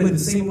give everybody the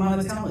same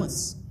amount of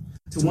talents.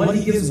 To one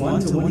he gives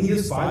 1, to one he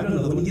gives 5, to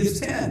another one he gives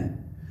 10.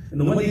 And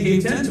the one that he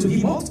gave 10 to,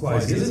 he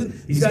multiplies.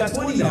 He's got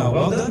 20 now.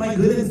 Well done, my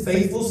good and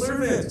faithful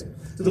servant.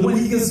 To the one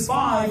he gives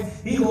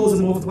 5, he goes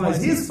and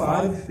multiplies his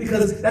 5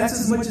 because that's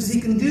as much as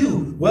he can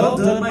do. Well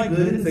done, my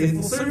good and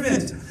faithful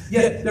servant.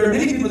 Yet there are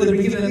many people that are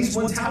given at least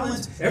one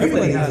talent.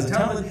 Everybody has a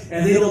talent,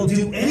 and they don't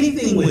do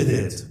anything with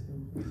it,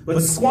 but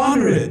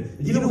squander it.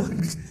 You know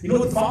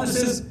what the Father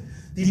says?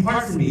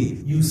 Depart from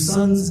me, you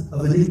sons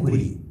of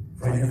iniquity,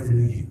 for I never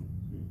knew you.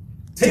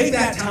 Take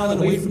that talent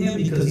away from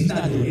him because he's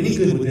not doing any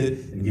good with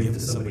it, and give it to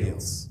somebody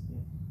else.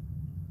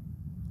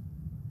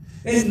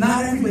 And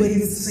not everybody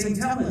gets the same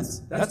talents.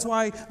 That's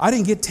why I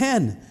didn't get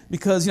 10,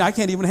 because I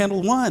can't even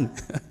handle 1.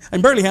 I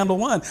can barely handle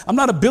 1. I'm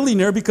not a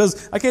billionaire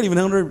because I can't even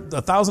handle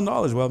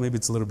 $1,000. Well, maybe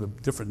it's a little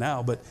bit different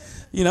now, but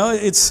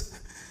it's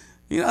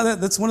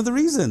that's one of the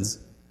reasons.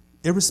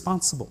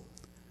 Irresponsible.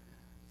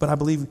 But I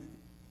believe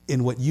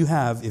in what you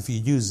have, if you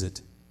use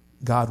it,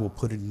 God will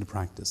put it into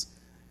practice.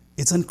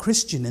 It's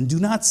unchristian, and do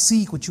not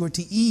seek what you are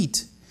to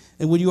eat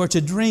and what you are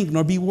to drink,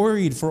 nor be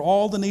worried, for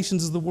all the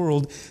nations of the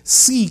world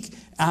seek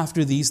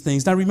after these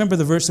things. Now remember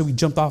the verse that we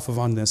jumped off of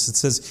on this. It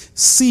says,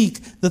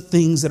 seek the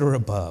things that are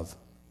above.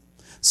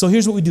 So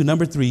here's what we do.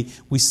 Number 3,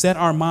 we set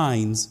our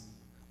minds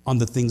on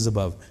the things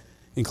above.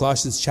 In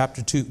Colossians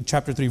chapter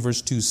 3,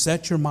 verse 2,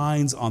 set your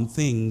minds on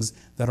things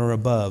that are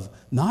above,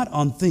 not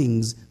on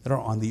things that are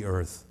on the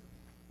earth.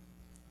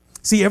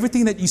 See,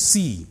 everything that you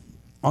see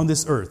on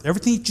this earth,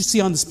 everything that you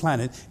see on this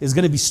planet is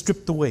going to be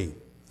stripped away.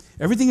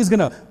 Everything is going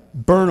to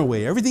burn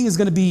away. Everything is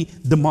going to be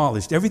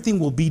demolished. Everything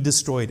will be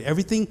destroyed.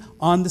 Everything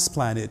on this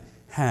planet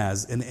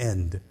has an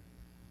end.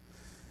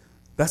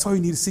 That's why we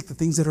need to seek the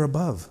things that are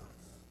above.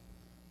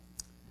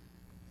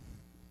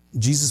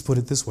 Jesus put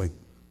it this way.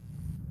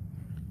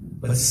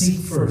 But seek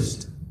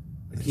first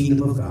the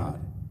kingdom of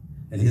God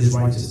and his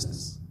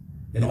righteousness,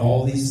 and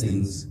all these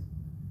things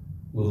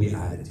will be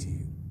added to you.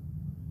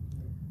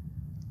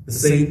 The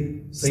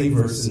same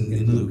verse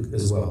in Luke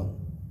as well.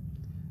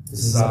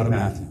 This is out of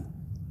Matthew.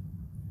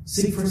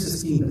 Seek first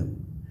his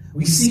kingdom.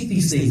 We seek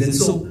these things. And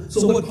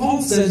so what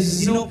Paul says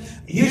is,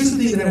 here's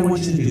the thing that I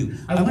want you to do.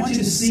 I want you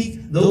to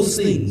seek those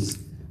things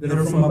that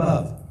are from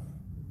above.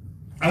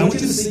 I want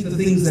you to seek the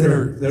things that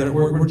are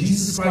where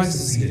Jesus Christ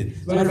is seated.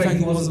 As a matter of fact,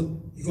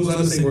 he goes on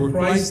to say where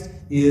Christ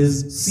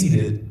is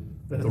seated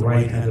at the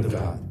right hand of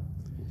God.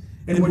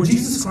 And where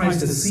Jesus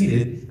Christ is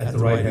seated at the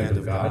right hand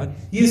of God,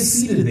 he is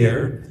seated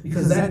there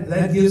because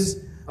that gives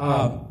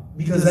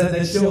because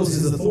that shows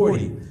his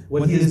authority,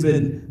 what he has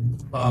been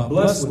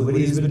blessed with, what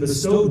he has been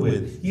bestowed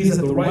with. He is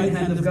at the right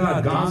hand of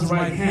God. God's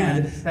right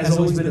hand has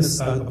always been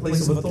a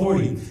place of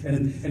authority,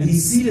 and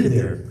he's seated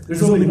there.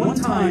 There's only one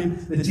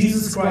time that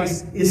Jesus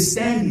Christ is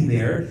standing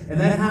there, and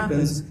that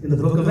happens in the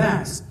book of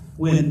Acts,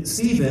 when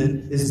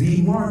Stephen is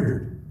being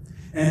martyred.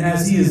 And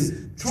as he is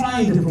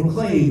trying to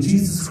proclaim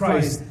Jesus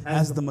Christ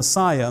as the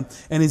Messiah,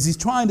 and as he's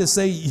trying to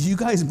say, you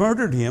guys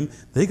murdered him,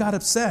 they got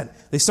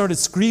upset. They started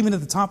screaming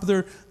at the top of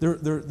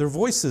their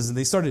voices, and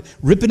they started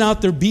ripping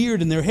out their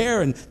beard and their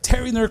hair and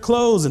tearing their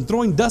clothes and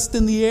throwing dust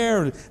in the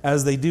air,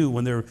 as they do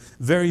when they're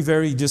very,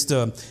 very just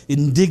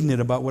indignant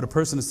about what a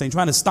person is saying,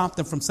 trying to stop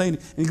them from saying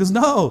it. And he goes,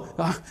 no,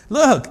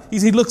 look.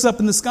 He looks up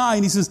in the sky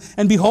and he says,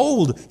 and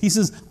behold, he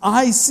says,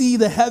 I see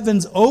the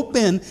heavens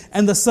open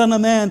and the Son of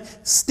Man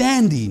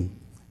standing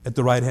at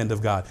the right hand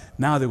of God.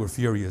 Now they were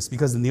furious,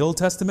 because in the Old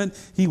Testament,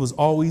 he was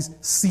always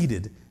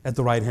seated at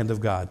the right hand of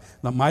God.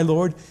 Now, my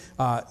Lord,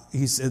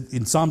 he said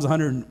in Psalms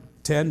 100,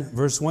 10,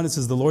 verse 1, it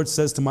says, the Lord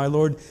says to my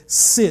Lord,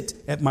 sit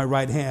at my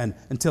right hand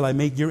until I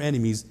make your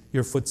enemies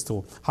your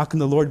footstool. How can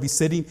the Lord be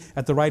sitting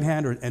at the right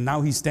hand and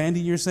now he's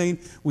standing, you're saying?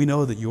 We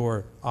know that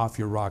you're off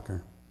your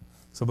rocker.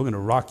 So we're going to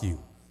rock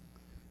you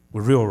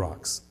with real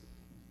rocks.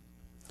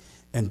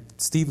 And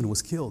Stephen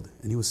was killed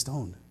and he was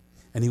stoned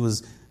and he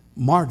was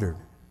martyred.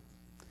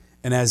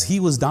 And as he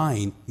was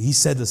dying, he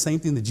said the same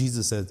thing that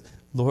Jesus said,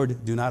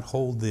 Lord, do not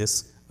hold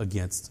this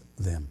against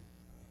them.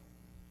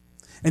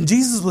 And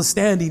Jesus was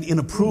standing in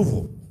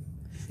approval.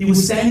 He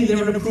was standing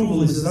there in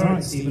approval. He says, all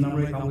right, Stephen,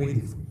 I'm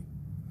waiting for you.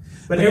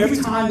 But every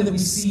time that we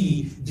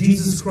see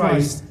Jesus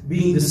Christ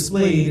being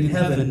displayed in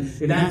heaven,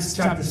 in Acts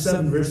chapter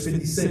 7, verse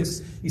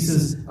 56, he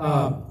says,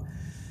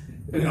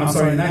 in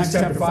Acts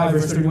chapter 5,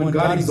 verse 31,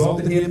 God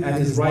exalted him at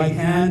his right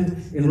hand.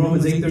 In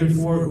Romans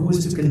 8:34, who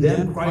is to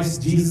condemn?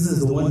 Christ Jesus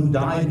is the one who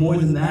died. More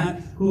than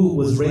that, who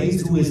was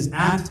raised, who is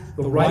at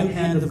the right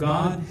hand of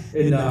God.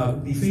 In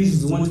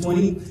Ephesians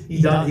 1:20,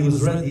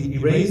 he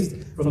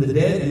raised from the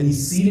dead, and he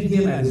seated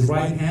him at his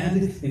right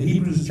hand. In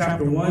Hebrews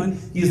chapter 1,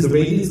 he is the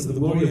radiance of the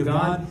glory of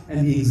God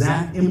and the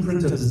exact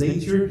imprint of his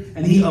nature,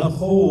 and he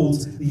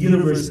upholds the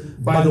universe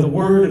by the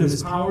word of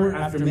his power.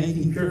 After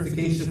making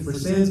purification for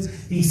sins,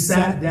 he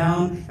sat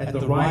down at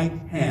the right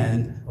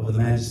hand of the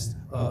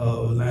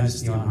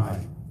majesty on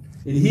high.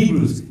 In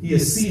Hebrews, he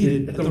is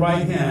seated at the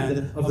right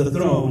hand of the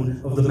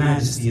throne of the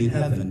majesty in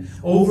heaven.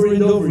 Over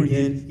and over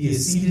again, he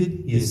is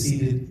seated, he is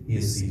seated, he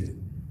is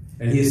seated.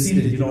 And he is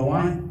seated, you know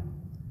why?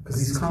 Because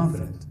he's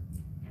confident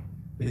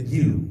that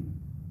you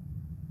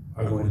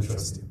are going to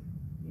trust him.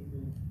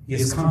 He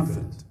is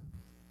confident.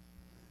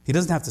 He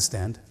doesn't have to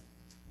stand.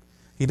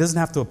 He doesn't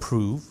have to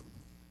approve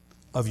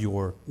of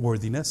your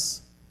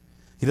worthiness.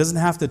 He doesn't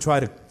have to try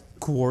to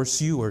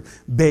coerce you or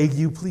beg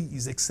you,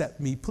 please accept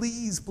me.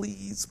 Please,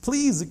 please,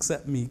 please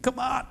accept me. Come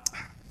on.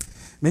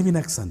 Maybe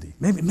next Sunday.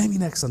 Maybe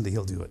next Sunday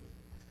he'll do it.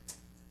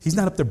 He's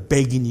not up there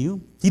begging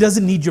you. He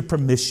doesn't need your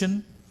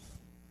permission.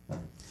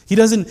 He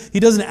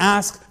doesn't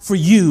ask for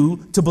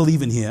you to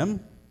believe in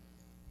him.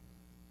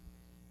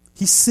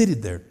 He's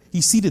seated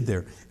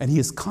there, and he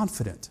is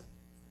confident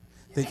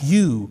that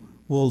you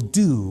will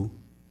do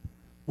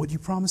what you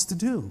promised to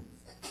do,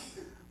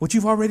 what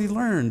you've already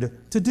learned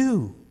to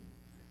do,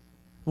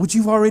 what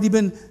you've already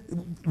been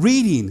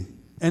reading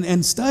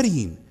and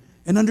studying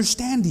and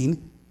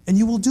understanding, and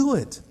you will do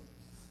it.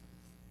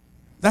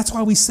 That's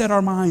why we set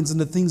our minds on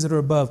the things that are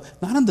above,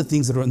 not on the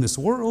things that are in this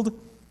world,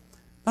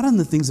 not on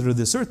the things that are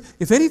this earth.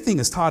 If anything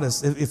has taught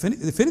us, if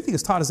anything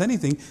has taught us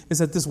anything, is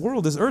that this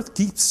world, this earth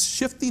keeps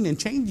shifting and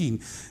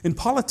changing in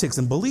politics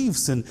and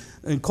beliefs and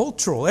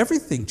cultural.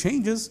 Everything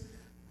changes.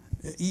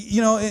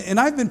 You know,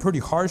 and I've been pretty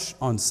harsh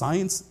on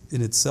science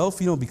in itself,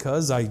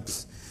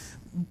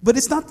 but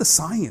it's not the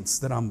science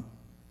that I'm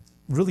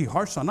really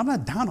harsh on. I'm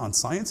not down on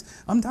science.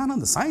 I'm down on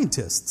the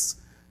scientists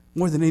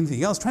more than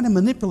anything else, trying to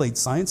manipulate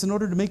science in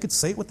order to make it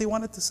say what they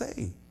want it to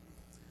say.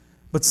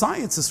 But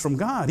science is from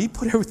God. He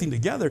put everything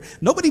together.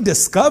 Nobody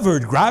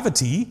discovered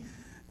gravity.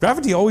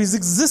 Gravity always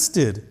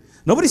existed.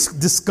 Nobody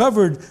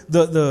discovered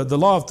the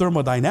law of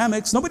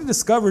thermodynamics. Nobody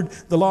discovered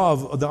the law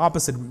of the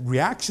opposite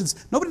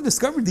reactions. Nobody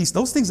discovered these.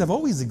 Those things have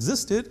always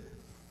existed.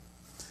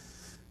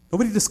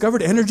 Nobody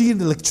discovered energy and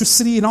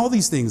electricity and all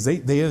these things.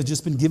 They have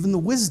just been given the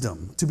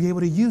wisdom to be able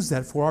to use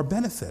that for our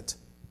benefit.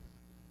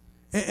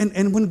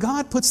 And when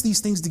God puts these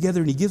things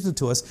together and he gives them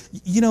to us,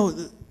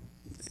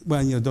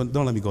 don't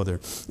let me go there.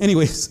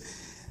 Anyways,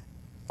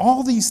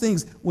 all these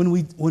things, when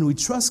we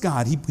trust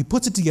God, he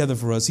puts it together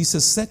for us. He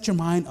says, set your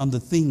mind on the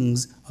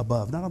things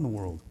above, not on the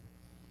world.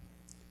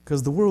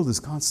 Because the world is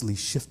constantly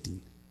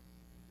shifting.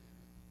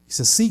 He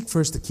says, seek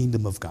first the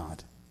kingdom of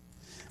God.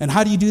 And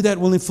how do you do that?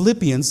 Well, in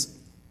Philippians,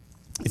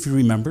 if you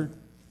remember,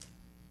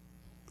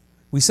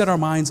 we set our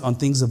minds on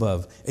things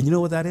above. And you know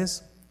what that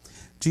is?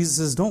 Jesus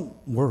says, don't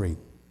worry.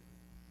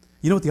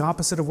 You know what the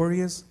opposite of worry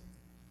is?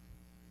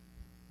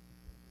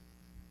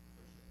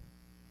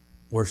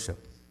 Worship.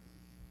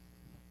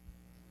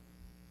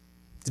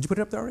 Did you put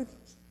it up there already?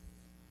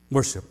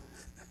 Worship.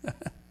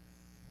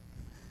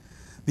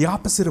 The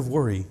opposite of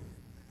worry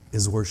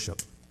is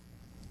worship.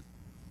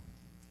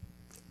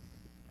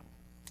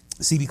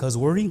 See, because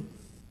worry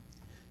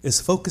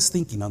is focused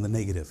thinking on the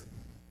negative.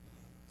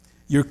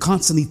 You're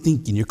constantly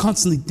thinking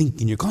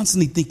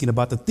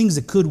about the things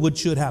that could, would,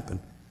 should happen.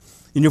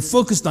 And you're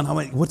focused on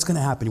what's going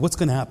to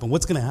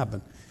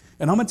happen.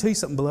 And I'm going to tell you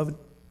something, beloved.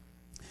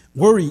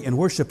 Worry and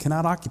worship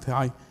cannot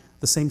occupy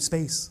the same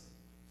space.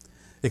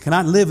 It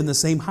cannot live in the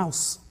same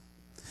house.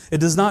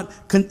 It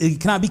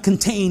cannot be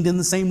contained in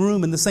the same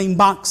room, in the same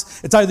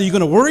box. It's either you're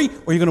going to worry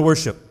or you're going to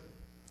worship.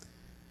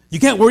 You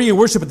can't worry and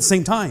worship at the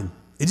same time.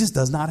 It just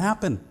does not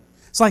happen.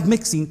 It's like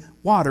mixing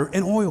water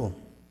and oil.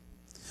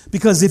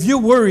 Because if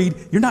you're worried,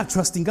 you're not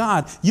trusting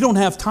God. You don't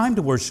have time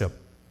to worship.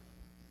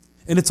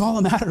 And it's all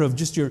a matter of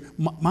just your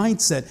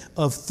mindset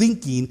of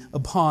thinking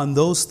upon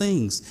those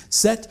things.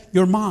 Set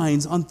your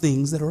minds on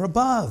things that are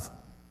above.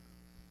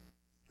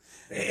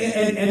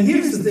 And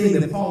here's the thing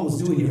that Paul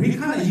was doing here. He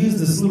kind of used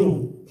this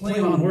little play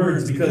on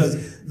words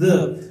because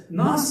the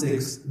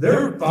Gnostics,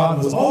 their thought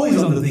was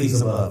always on the things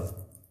above.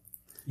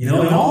 And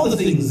all the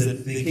things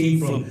that they came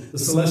from the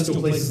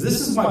celestial places.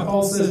 This is why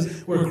Paul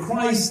says, where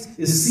Christ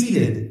is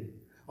seated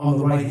on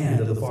the right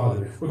hand of the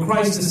Father, where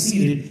Christ is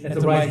seated at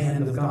the right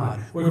hand of God,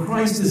 where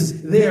Christ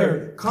is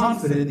there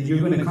confident that you're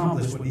going to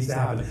accomplish what needs to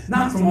happen.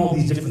 Not from all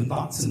these different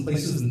thoughts and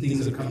places and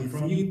things that are coming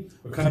from you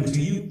or coming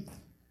to you.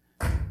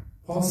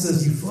 Paul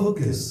says you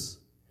focus.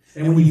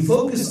 And when you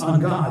focus on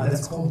God,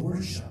 that's called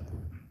worship.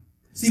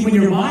 See, when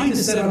your mind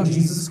is set on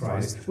Jesus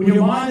Christ, when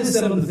your mind is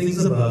set on the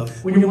things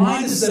above, when your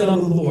mind is set on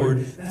the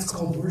Lord, that's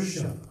called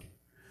worship.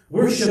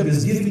 Worship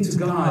is giving to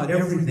God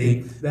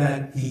everything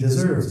that He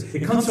deserves.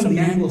 It comes from the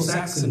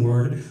Anglo-Saxon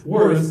word,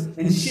 worth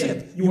and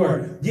ship. You are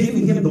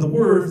giving Him the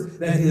worth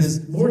that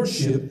His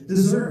Lordship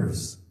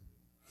deserves.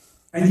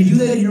 And you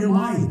do that in your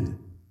mind.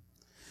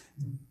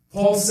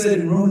 Paul said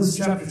in Romans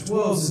chapter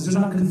 12, says, do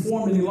not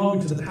conform any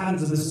longer to the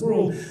patterns of this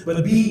world,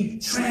 but be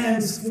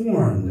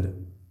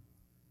transformed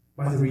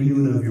by the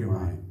renewing of your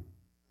mind.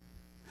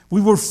 We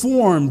were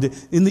formed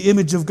in the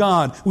image of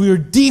God. We are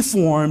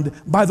deformed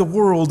by the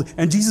world,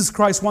 and Jesus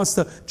Christ wants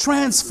to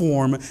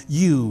transform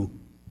you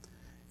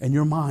and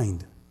your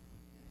mind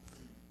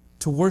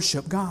to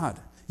worship God.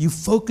 You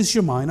focus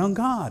your mind on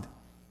God.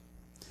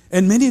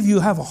 And many of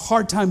you have a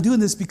hard time doing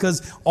this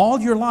because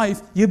all your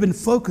life you've been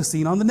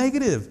focusing on the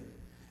negative.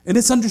 And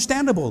it's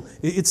understandable.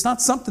 It's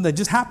not something that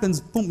just happens,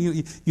 boom,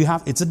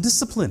 it's a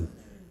discipline.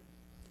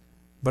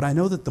 But I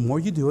know that the more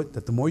you do it,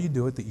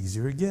 the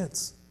easier it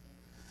gets.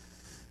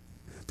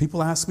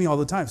 People ask me all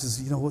the time,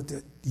 says,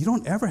 you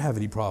don't ever have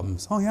any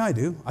problems. Oh, yeah, I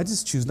do. I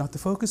just choose not to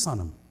focus on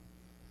them.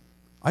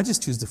 I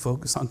just choose to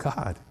focus on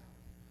God.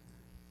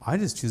 I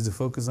just choose to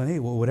focus on,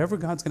 whatever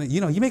God's going to,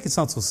 you make it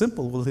sound so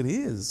simple. Well, it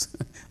is.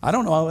 I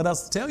don't know what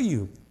else to tell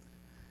you.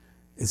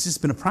 It's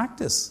just been a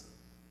practice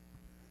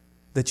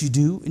that you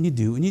do and you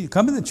do. And you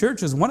come in the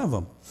church as one of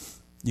them.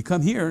 You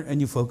come here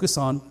and you focus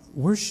on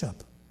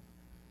worship.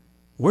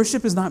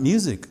 Worship is not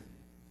music.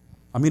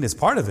 I mean, it's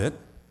part of it.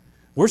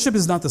 Worship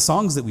is not the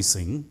songs that we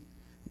sing.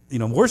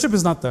 Worship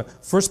is not the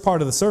first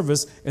part of the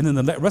service and then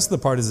the rest of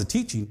the part is the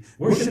teaching.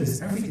 Worship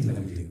is everything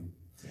that we do.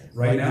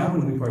 Right now,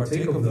 when we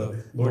partake of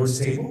the Lord's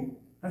table,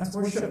 that's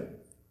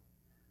worship.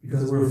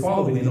 Because we're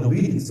following in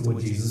obedience to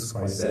what Jesus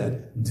Christ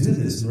said. Do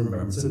this in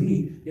remembrance of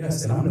me.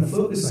 Yes, and I'm going to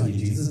focus on you,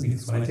 Jesus,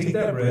 because when I take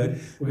that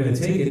bread, we're going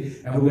to take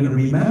it and we're going to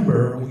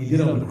remember what you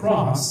did on the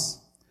cross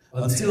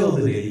until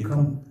the day you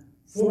come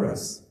for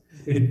us.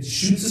 It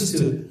shoots us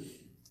to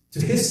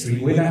history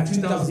way back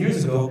 2,000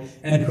 years ago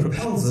and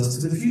propels us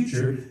to the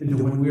future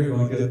into when we are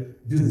going to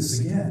do this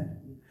again.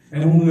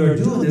 And when we are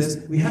doing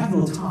this, we have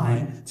no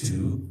time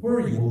to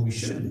worry. Well, we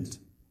shouldn't.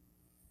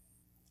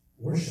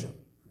 Worship.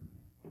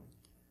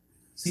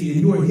 See,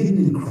 and you are hidden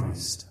in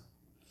Christ.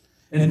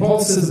 And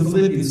Paul says in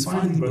Philippians,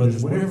 finally,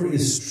 brothers, whatever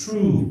is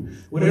true,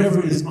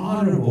 whatever is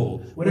honorable,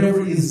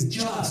 whatever is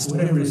just,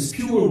 whatever is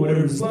pure,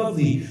 whatever is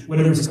lovely,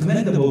 whatever is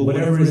commendable,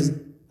 whatever is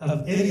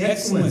of any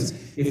excellence,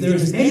 if there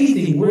is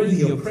anything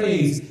worthy of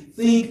praise,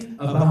 think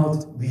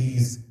about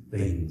these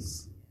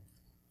things.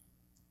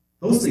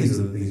 Those things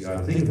are the things you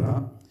ought to think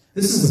about.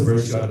 This is the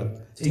verse you ought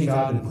to take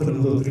out and put in a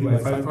little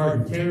 3x5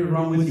 card and carry it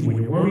around with you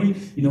when you're worried.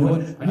 You know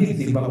what? I need to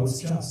think about what's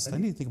just. I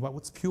need to think about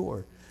what's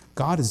pure.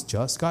 God is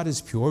just. God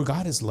is pure.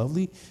 God is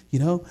lovely.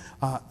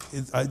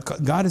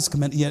 God is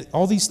commendable. Yeah,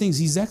 all these things,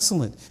 He's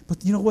excellent.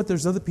 But you know what?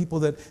 There's other people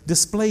that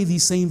display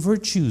these same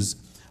virtues.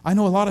 I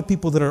know a lot of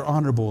people that are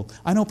honorable.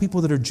 I know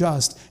people that are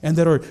just and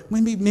that are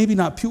maybe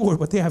not pure,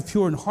 but they have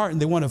pure in heart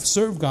and they want to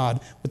serve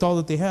God with all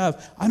that they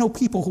have. I know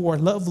people who are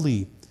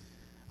lovely.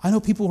 I know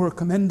people who are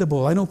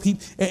commendable. I know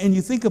people, and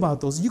you think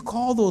about those. You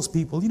call those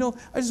people,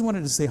 I just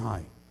wanted to say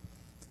hi.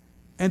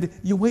 And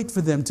you wait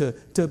for them to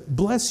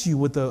bless you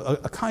with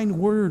a kind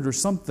word or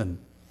something.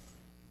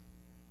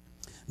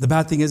 The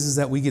bad thing is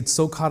that we get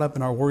so caught up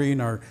in our worry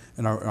and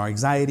our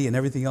anxiety and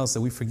everything else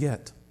that we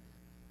forget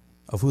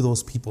of who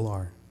those people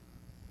are.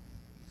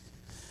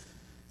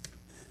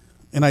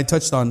 And I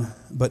touched on,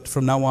 but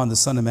from now on the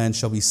Son of Man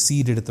shall be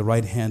seated at the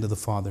right hand of the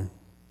Father.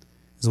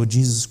 Is what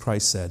Jesus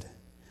Christ said.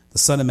 The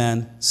Son of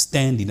Man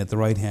standing at the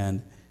right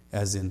hand,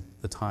 as in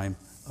the time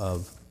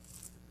of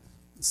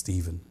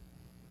Stephen.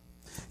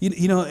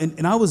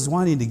 And I was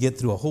wanting to get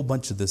through a whole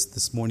bunch of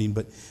this morning,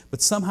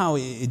 but somehow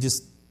it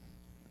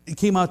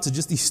came out to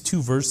just these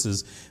two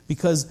verses,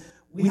 because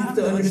we have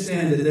to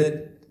understand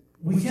that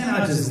we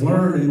cannot just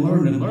learn and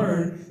learn and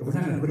learn if we're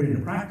not going to put it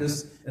into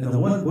practice. And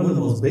one of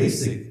the most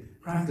basic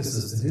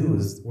practices to do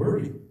is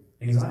worry,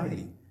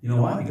 anxiety. You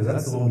know why? Because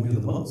that's the one we do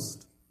the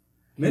most.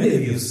 Many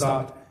of you have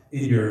stopped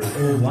in your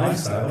old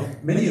lifestyle.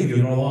 Many of you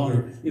are no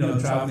longer,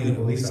 traveling,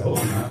 at least I hope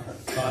you're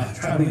not,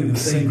 traveling in the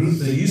same group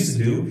that you used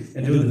to do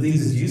and doing the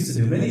things that you used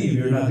to do. Many of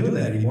you are not doing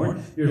that anymore.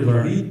 You're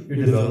learning,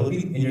 you're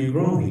developing, and you're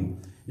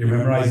growing. You're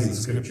memorizing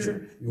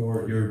Scripture.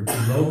 You're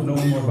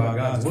knowing more about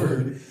God's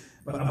Word.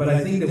 But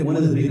I think that one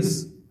of the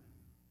biggest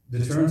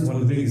deterrents, one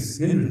of the biggest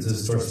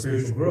hindrances to our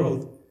spiritual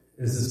growth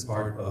is this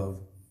part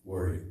of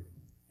worry,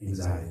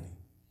 anxiety.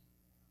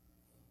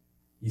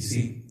 You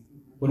see,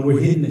 when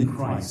we're hidden in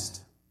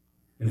Christ.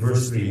 In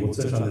verse 3, we'll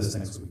touch on this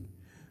next week.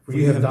 For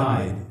you have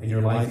died, and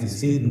your life is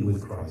hidden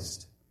with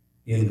Christ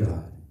in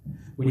God.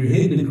 When you're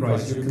hidden in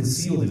Christ, you're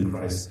concealed in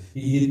Christ.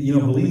 You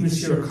know, believers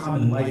share a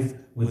common life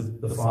with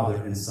the Father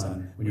and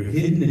Son. When you're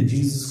hidden in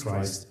Jesus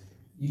Christ,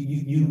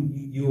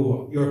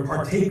 you're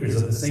partakers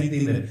of the same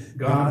thing that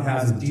God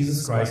has in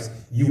Jesus Christ.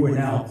 You are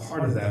now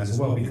part of that as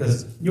well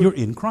because you're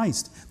in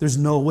Christ. There's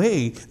no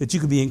way that you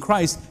could be in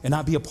Christ and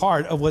not be a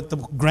part of what the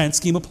grand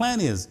scheme of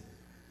plan is.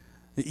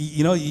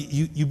 You know,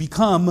 you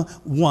become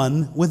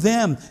one with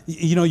them.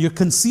 You know, you're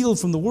concealed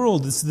from the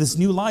world. This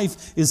new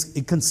life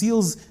it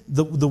conceals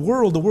the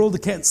world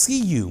that can't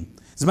see you.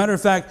 As a matter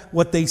of fact,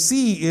 what they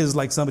see is,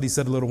 like somebody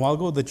said a little while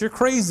ago, that you're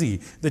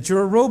crazy, that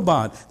you're a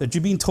robot, that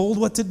you're being told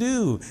what to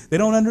do. They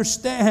don't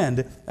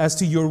understand as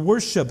to your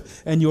worship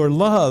and your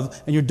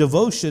love and your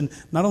devotion,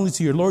 not only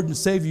to your Lord and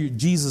Savior,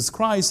 Jesus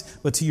Christ,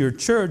 but to your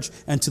church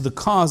and to the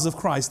cause of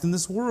Christ in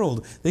this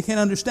world. They can't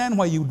understand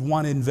why you would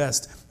want to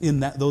invest in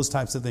those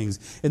types of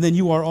things. And then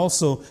you are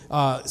also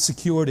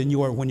secured, and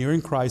when you're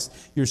in Christ,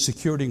 you're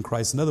secured in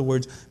Christ. In other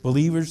words,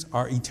 believers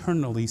are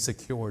eternally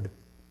secured.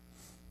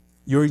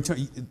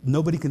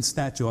 Nobody can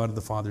snatch you out of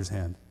the Father's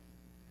hand.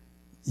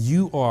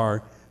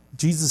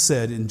 Jesus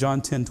said in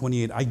John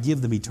 10:28, I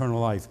give them eternal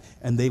life,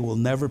 and they will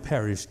never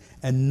perish,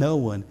 and no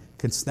one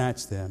can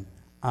snatch them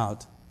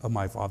out of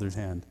my Father's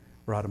hand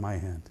or out of my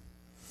hand.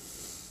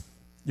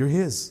 You're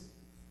His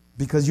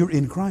because you're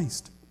in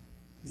Christ.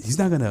 He's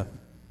not gonna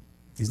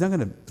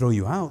throw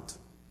you out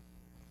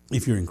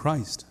if you're in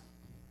Christ.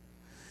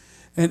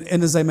 And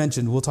as I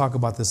mentioned, we'll talk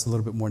about this a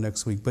little bit more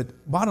next week, but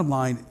bottom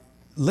line,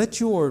 let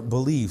your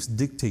beliefs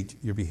dictate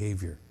your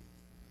behavior.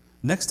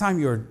 Next time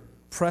you're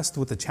pressed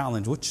with a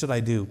challenge, what should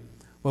I do?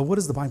 Well, what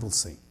does the Bible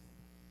say?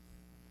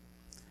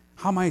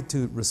 How am I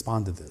to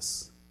respond to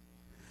this?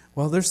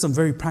 Well, there's some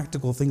very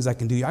practical things I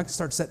can do. I can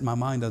start setting my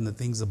mind on the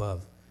things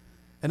above.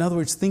 In other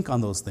words, think on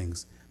those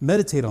things.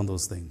 Meditate on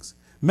those things.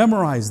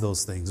 Memorize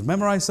those things.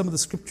 Memorize some of the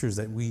scriptures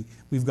that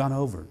we've gone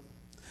over.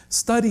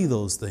 Study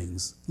those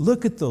things.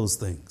 Look at those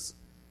things.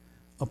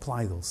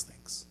 Apply those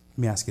things. Let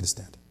me ask you to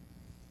stand.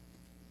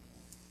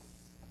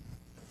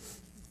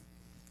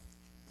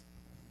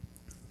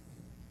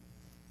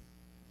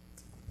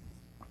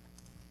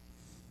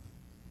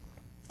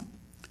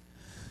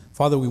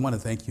 Father, we want to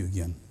thank you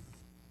again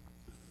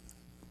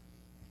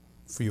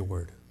for your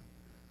word.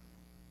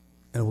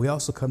 And we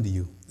also come to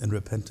you in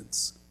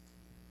repentance,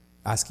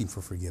 asking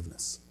for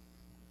forgiveness.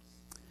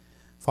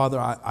 Father,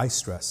 I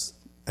stress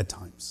at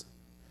times.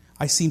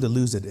 I seem to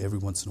lose it every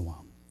once in a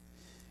while.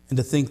 And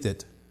to think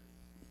that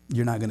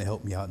you're not going to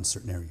help me out in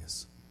certain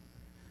areas.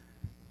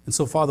 And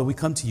so, Father, we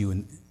come to you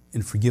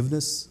in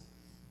forgiveness.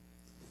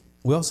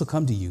 We also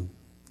come to you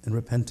in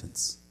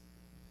repentance.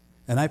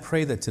 And I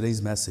pray that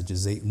today's message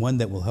is one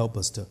that will help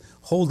us to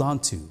hold on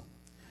to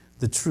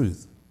the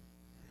truth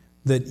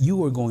that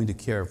you are going to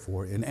care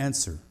for and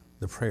answer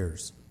the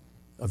prayers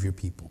of your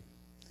people.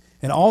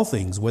 And all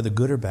things, whether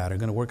good or bad, are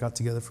going to work out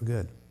together for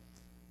good.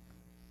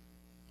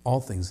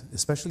 All things,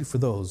 especially for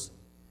those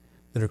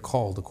that are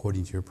called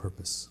according to your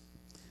purpose,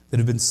 that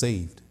have been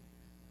saved,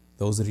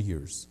 those that are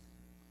yours.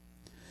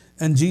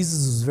 And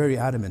Jesus was very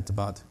adamant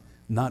about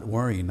not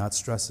worrying, not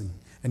stressing.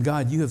 And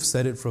God, you have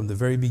said it from the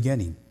very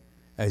beginning.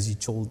 As you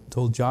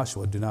told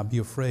Joshua, do not be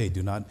afraid,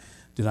 do not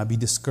be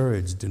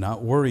discouraged, do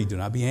not worry, do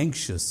not be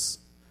anxious.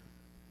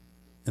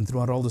 And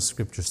throughout all the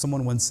scriptures,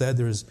 someone once said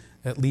there's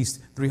at least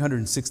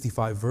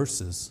 365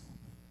 verses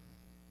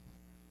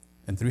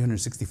and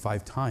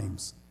 365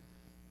 times,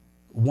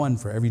 one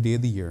for every day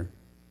of the year,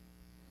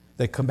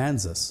 that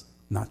commands us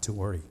not to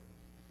worry.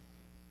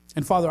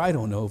 And Father, I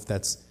don't know if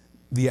that's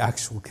the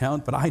actual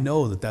count, but I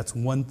know that that's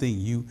one thing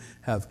you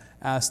have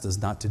asked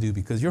us not to do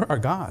because you're our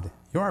God,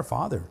 you're our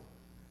Father.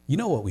 You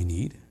know what we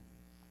need.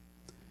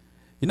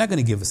 You're not going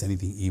to give us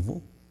anything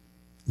evil.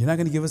 You're not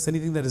going to give us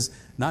anything that is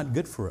not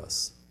good for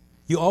us.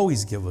 You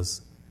always give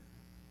us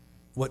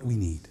what we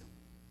need.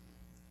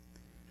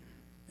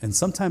 And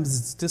sometimes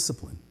it's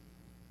discipline.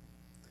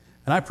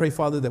 And I pray,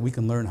 Father, that we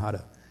can learn how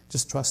to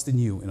just trust in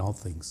you in all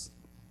things.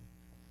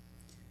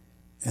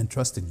 And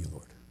trust in you,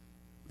 Lord.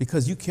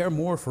 Because you care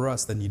more for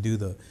us than you do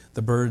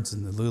the birds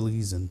and the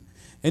lilies and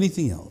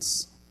anything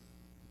else.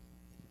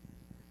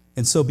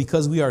 And so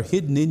because we are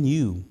hidden in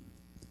you,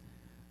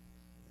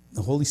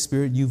 the Holy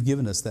Spirit, you've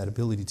given us that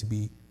ability to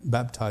be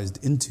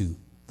baptized into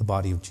the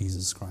body of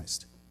Jesus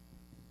Christ.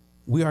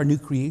 We are new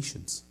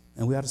creations,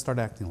 and we ought to start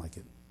acting like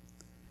it.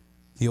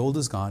 The old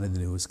is gone and the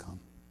new has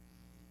come.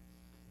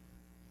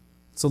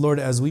 So, Lord,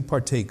 as we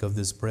partake of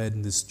this bread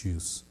and this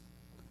juice,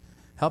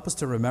 help us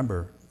to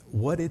remember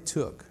what it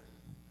took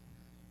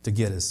to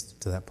get us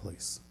to that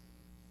place.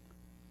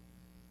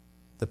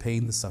 The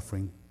pain, the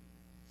suffering,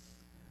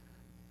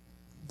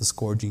 the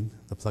scourging,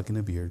 the plucking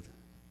of beard,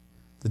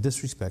 the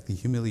disrespect, the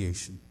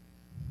humiliation,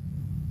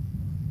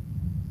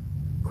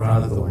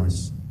 crown of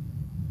thorns,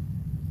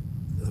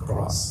 the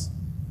cross,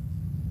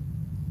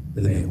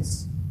 the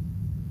nails,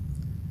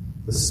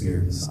 the spear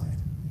in the side.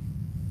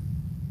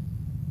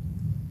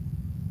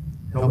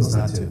 Help us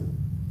not to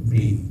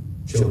be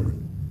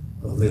children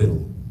of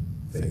little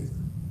faith.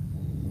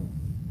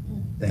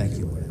 Thank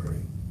you, Lord, I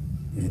pray.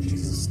 In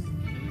Jesus'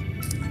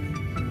 name.